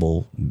sure be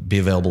available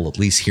at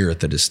least here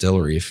at the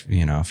distillery if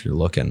you're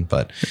looking.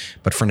 But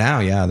for now,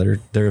 yeah,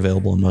 they're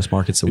available in most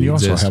markets that we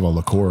exist. You also have a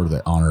liqueur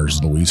that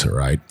honors Louisa,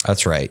 right?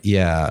 That's right.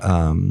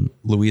 Yeah,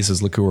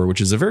 Louisa's liqueur,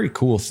 which is a very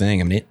cool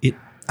thing.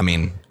 I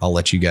mean, I'll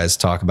let you guys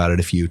talk about it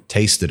if you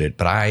tasted it,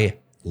 but I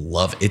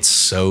love it. It's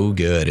so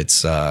good.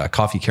 It's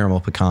coffee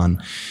caramel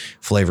pecan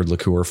flavored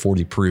liqueur,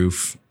 40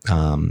 proof.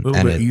 A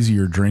little bit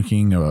easier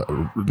drinking,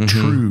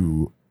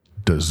 true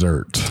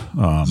dessert.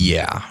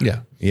 Yeah.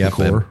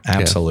 Liqueur.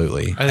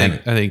 Absolutely. I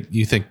think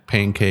you think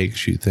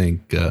pancakes, you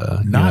think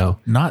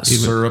not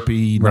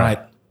syrupy,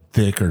 not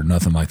thick or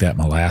nothing like that,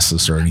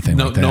 molasses or anything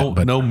like that.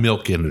 But no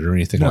milk in it or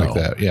anything like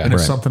that. Yeah, and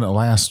it's something that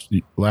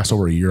lasts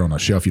over a year on the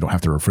shelf. You don't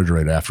have to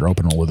refrigerate it after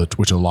opening with it,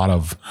 which a lot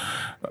of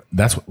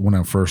that's when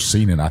I first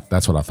seen it.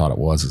 That's what I thought it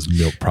was, is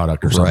milk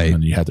product or something,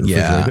 and you had to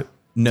refrigerate it.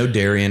 No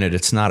dairy in it.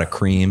 It's not a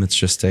cream. It's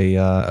just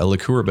a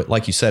liqueur. But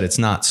like you said, it's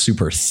not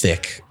super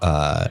thick,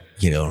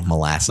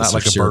 molasses. Not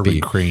like a bourbon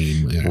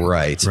cream. Yeah.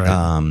 Right.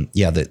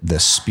 The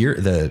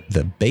spirit,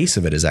 the base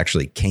of it is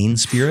actually cane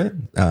spirit.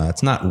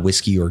 It's not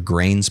whiskey or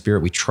grain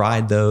spirit. We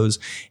tried those,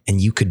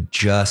 and you could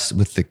just,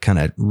 with the kind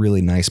of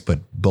really nice but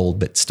bold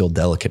but still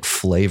delicate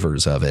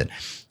flavors of it,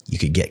 you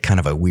could get kind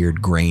of a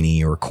weird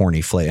grainy or corny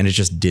flavor, and it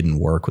just didn't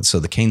work with. So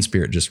the cane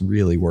spirit just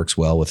really works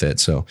well with it.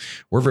 So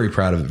we're very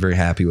proud of it, very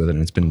happy with it,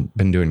 and it's been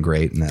doing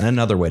great. And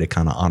another way to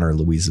kind of honor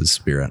Louisa's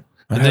spirit.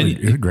 And then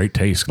it had a great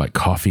taste, like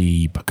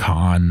coffee,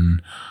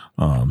 pecan,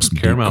 some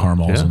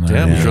caramels in there.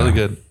 Yeah, it was really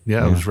good.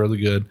 Yeah, it was really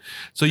good.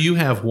 So you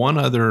have one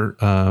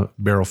other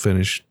barrel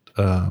finished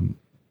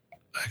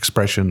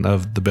expression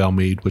of the Belle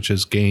Meade, which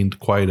has gained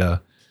quite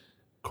a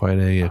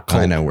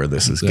I know where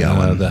this is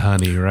going. The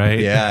honey, right?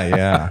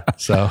 Yeah.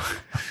 So,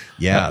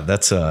 yeah,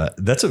 that's a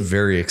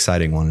very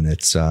exciting one, and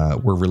it's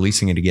we're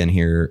releasing it again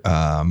here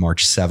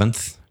March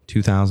 7th,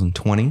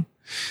 2020.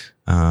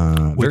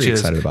 Very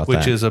excited about that.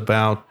 Which is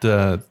about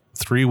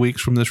 3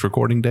 weeks from this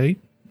recording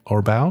date, or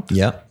about.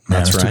 Yep,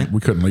 that's right.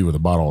 We couldn't leave with a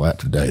bottle of that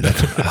today.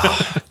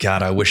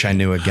 God, I wish I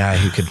knew a guy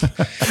who could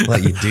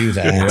let you do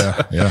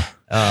that. Yeah.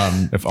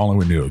 If only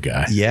we knew a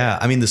guy. Yeah.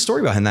 I mean, the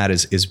story behind that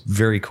is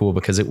very cool,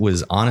 because it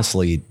was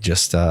honestly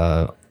just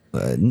not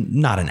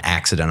an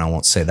accident. I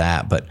won't say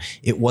that, but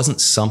it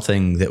wasn't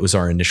something that was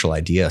our initial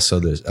idea. So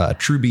there's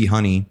True Bee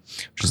Honey,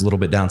 which is a little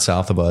bit down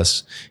south of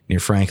us near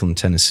Franklin,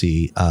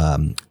 Tennessee.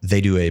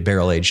 They do a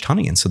barrel aged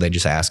honey. And so they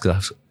just asked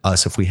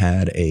us if we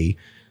had a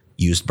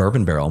used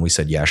bourbon barrel, and we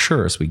said, yeah,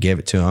 sure. So we gave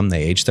it to them.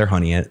 They aged their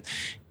honey in it,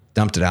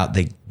 dumped it out.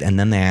 And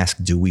then they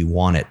asked, do we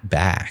want it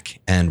back?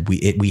 And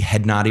we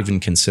had not even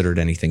considered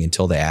anything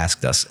until they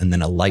asked us. And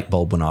then a light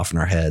bulb went off in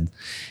our head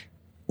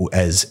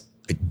as,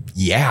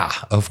 yeah,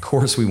 of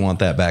course we want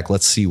that back.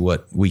 Let's see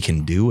what we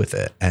can do with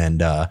it. And,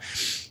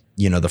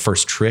 the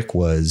first trick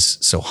was,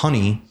 so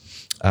honey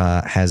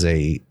has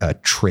a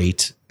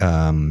trait.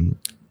 Honey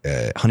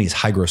is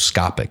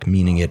hygroscopic,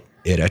 meaning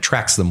it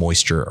attracts the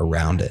moisture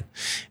around it.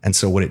 And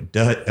so what it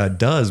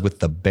does with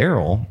the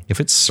barrel, if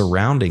it's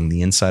surrounding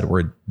the inside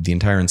or the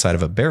entire inside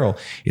of a barrel,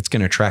 it's going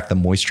to attract the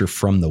moisture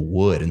from the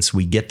wood. And so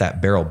we get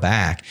that barrel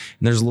back,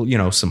 and there's,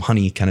 some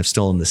honey kind of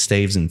still in the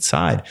staves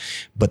inside,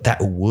 but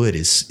that wood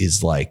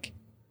is like,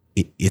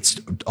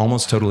 it's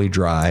almost totally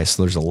dry.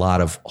 So there's a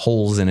lot of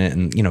holes in it.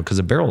 And, because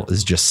a barrel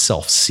is just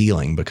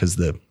self-sealing because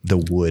the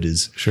wood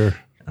is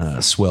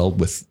swelled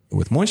with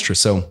moisture.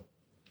 So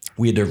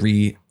we had to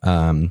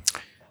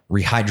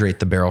rehydrate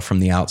the barrel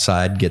from the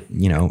outside,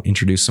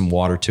 introduce some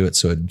water to it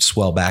so it'd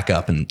swell back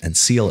up and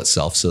seal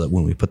itself, so that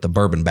when we put the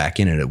bourbon back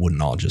in it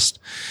wouldn't all just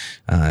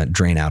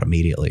drain out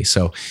immediately.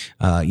 So,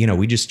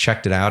 we just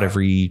checked it out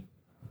every,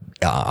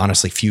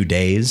 honestly, few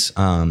days.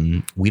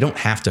 We don't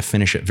have to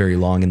finish it very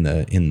long in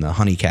the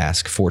honey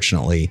cask,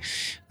 fortunately,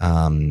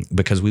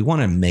 because we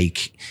want to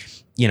make,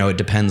 it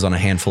depends on a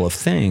handful of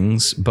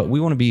things, but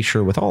we want to be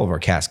sure with all of our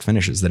cask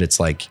finishes that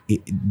it's like,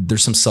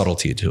 there's some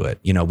subtlety to it.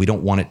 We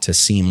don't want it to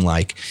seem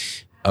like,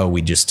 oh,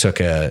 we just took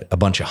a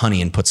bunch of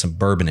honey and put some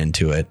bourbon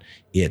into it.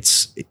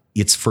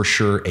 It's for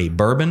sure a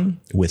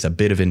bourbon with a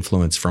bit of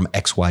influence from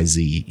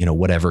XYZ,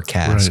 whatever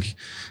cask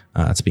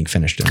it's being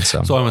finished in.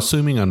 So I'm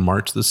assuming on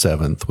March the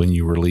 7th, when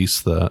you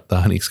release the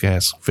honey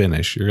cask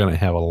finish, you're going to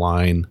have a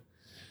line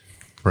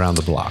around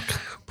the block.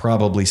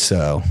 Probably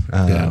so.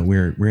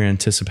 We're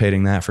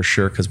anticipating that for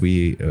sure because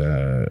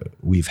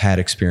we've had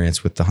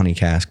experience with the honey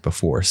cask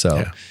before.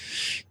 So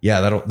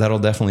that'll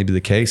definitely be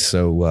the case.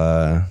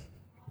 So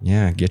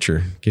get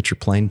your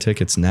plane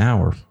tickets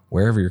now or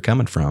wherever you're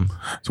coming from.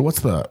 So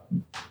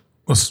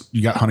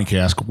you got honey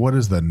cask. What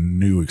is the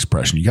new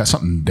expression? You got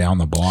something down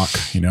the block,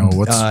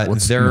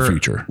 what's in the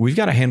future? We've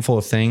got a handful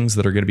of things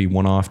that are going to be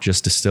one-off,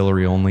 just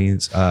distillery only.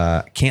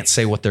 Can't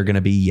say what they're going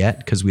to be yet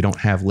because we don't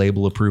have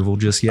label approval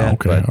just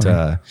yet.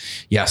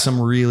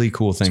 Some really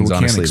cool things. So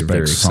honestly, they're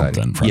very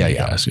exciting. From you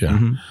guys. Yeah.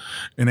 Mm-hmm.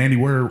 And Andy,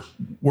 where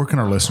can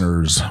our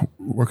listeners,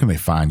 where can they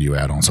find you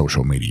at on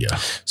social media?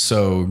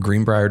 So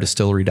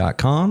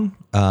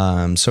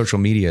greenbrierdistillery.com. Social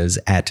media is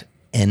at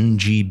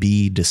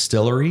NGB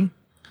Distillery.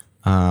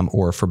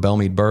 Or for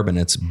Bellmead Bourbon,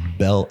 it's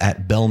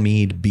at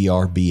Bellmead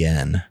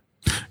BRBN.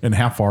 And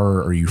how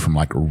far are you from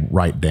like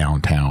right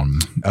downtown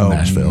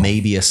Nashville?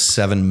 Maybe a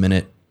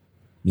 7-minute,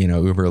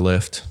 Uber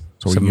Lyft.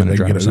 So they can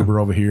get an Uber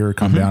over here,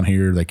 come down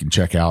here. They can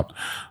check out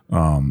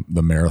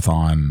the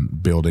Marathon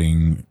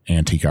building,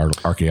 antique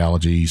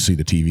archaeology, see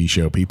the TV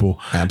show people.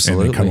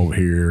 Absolutely. And they come over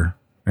here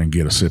and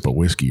get a sip of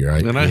whiskey,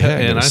 right? And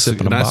I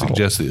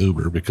suggest the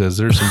Uber because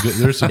there's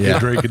some good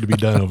drinking to be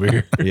done over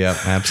here. Yeah,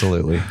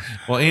 absolutely.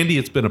 Well, Andy,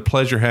 it's been a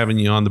pleasure having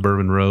you on the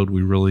Bourbon Road.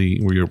 We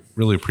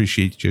really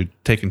appreciate you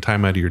taking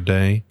time out of your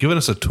day, giving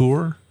us a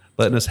tour,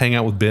 letting us hang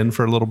out with Ben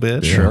for a little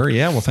bit. Sure.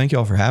 Yeah. Well, thank you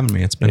all for having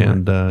me. It's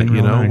been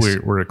nice.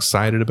 We're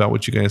excited about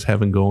what you guys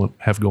have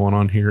going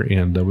on here,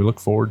 and we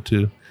look forward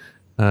to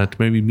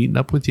maybe meeting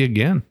up with you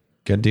again.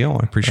 Good deal.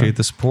 I appreciate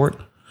the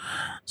support.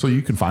 So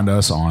you can find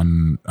us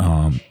on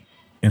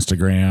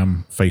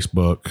Instagram,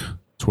 Facebook,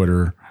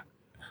 Twitter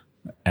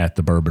at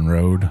the Bourbon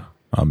Road.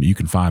 You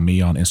can find me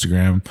on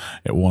Instagram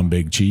at One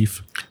Big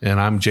Chief. And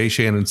I'm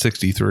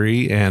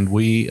JShannon63. And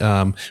we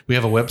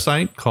have a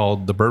website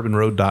called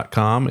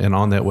thebourbonroad.com. And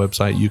on that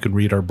website, you can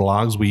read our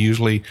blogs. We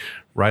usually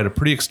write a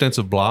pretty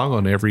extensive blog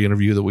on every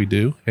interview that we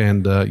do.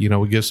 And,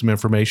 we give some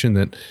information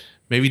that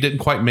maybe didn't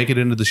quite make it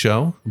into the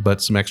show,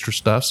 but some extra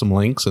stuff, some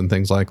links and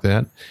things like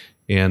that.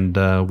 And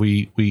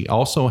we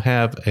also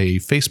have a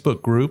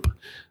Facebook group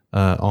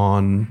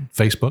on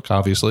Facebook,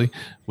 obviously,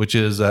 which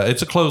is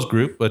it's a closed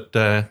group, but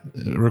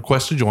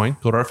request to join.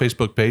 Go to our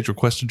Facebook page,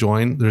 request to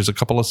join. There's a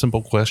couple of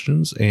simple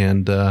questions,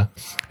 and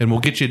we'll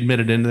get you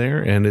admitted in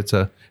there. And it's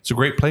a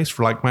great place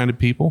for like-minded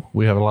people.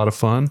 We have a lot of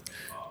fun.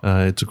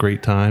 It's a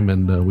great time,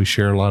 and we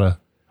share a lot of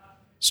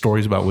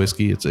stories about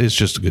whiskey. It's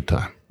just a good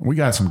time. We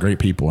got some great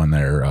people in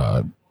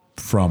there,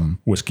 from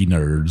whiskey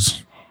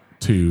nerds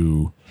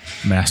to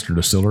master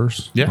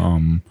distillers. Yeah.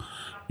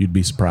 You'd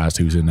be surprised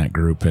who's in that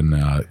group and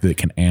that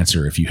can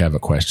answer if you have a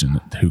question,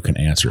 who can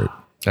answer it.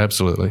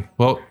 Absolutely.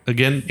 Well,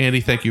 again,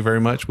 Andy, thank you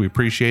very much. We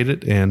appreciate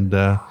it. And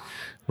we're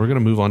going to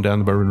move on down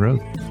the Bourbon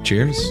Road.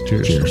 Cheers.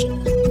 Cheers. Cheers.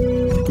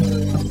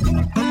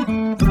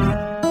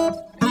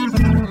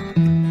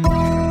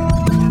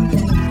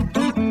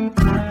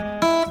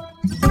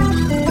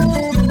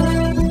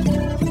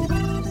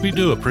 We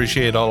do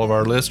appreciate all of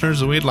our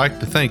listeners, and we'd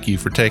like to thank you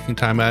for taking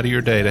time out of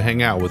your day to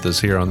hang out with us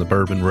here on the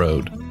Bourbon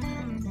Road.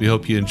 We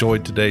hope you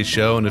enjoyed today's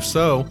show, and if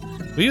so,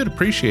 we would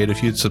appreciate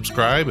if you'd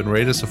subscribe and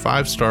rate us a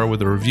 5-star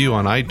with a review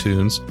on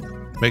iTunes.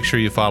 Make sure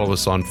you follow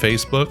us on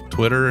Facebook,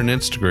 Twitter, and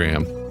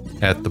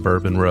Instagram at The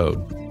Bourbon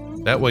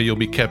Road. That way you'll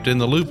be kept in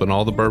the loop on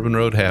all the Bourbon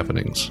Road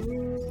happenings.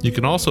 You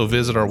can also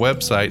visit our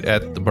website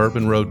at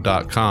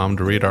thebourbonroad.com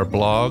to read our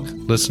blog,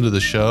 listen to the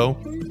show,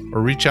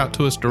 or reach out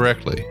to us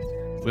directly.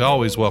 We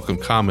always welcome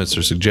comments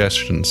or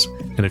suggestions,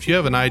 and if you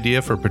have an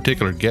idea for a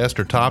particular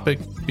guest or topic,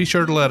 be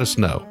sure to let us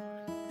know.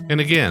 And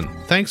again,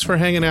 thanks for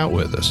hanging out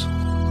with us.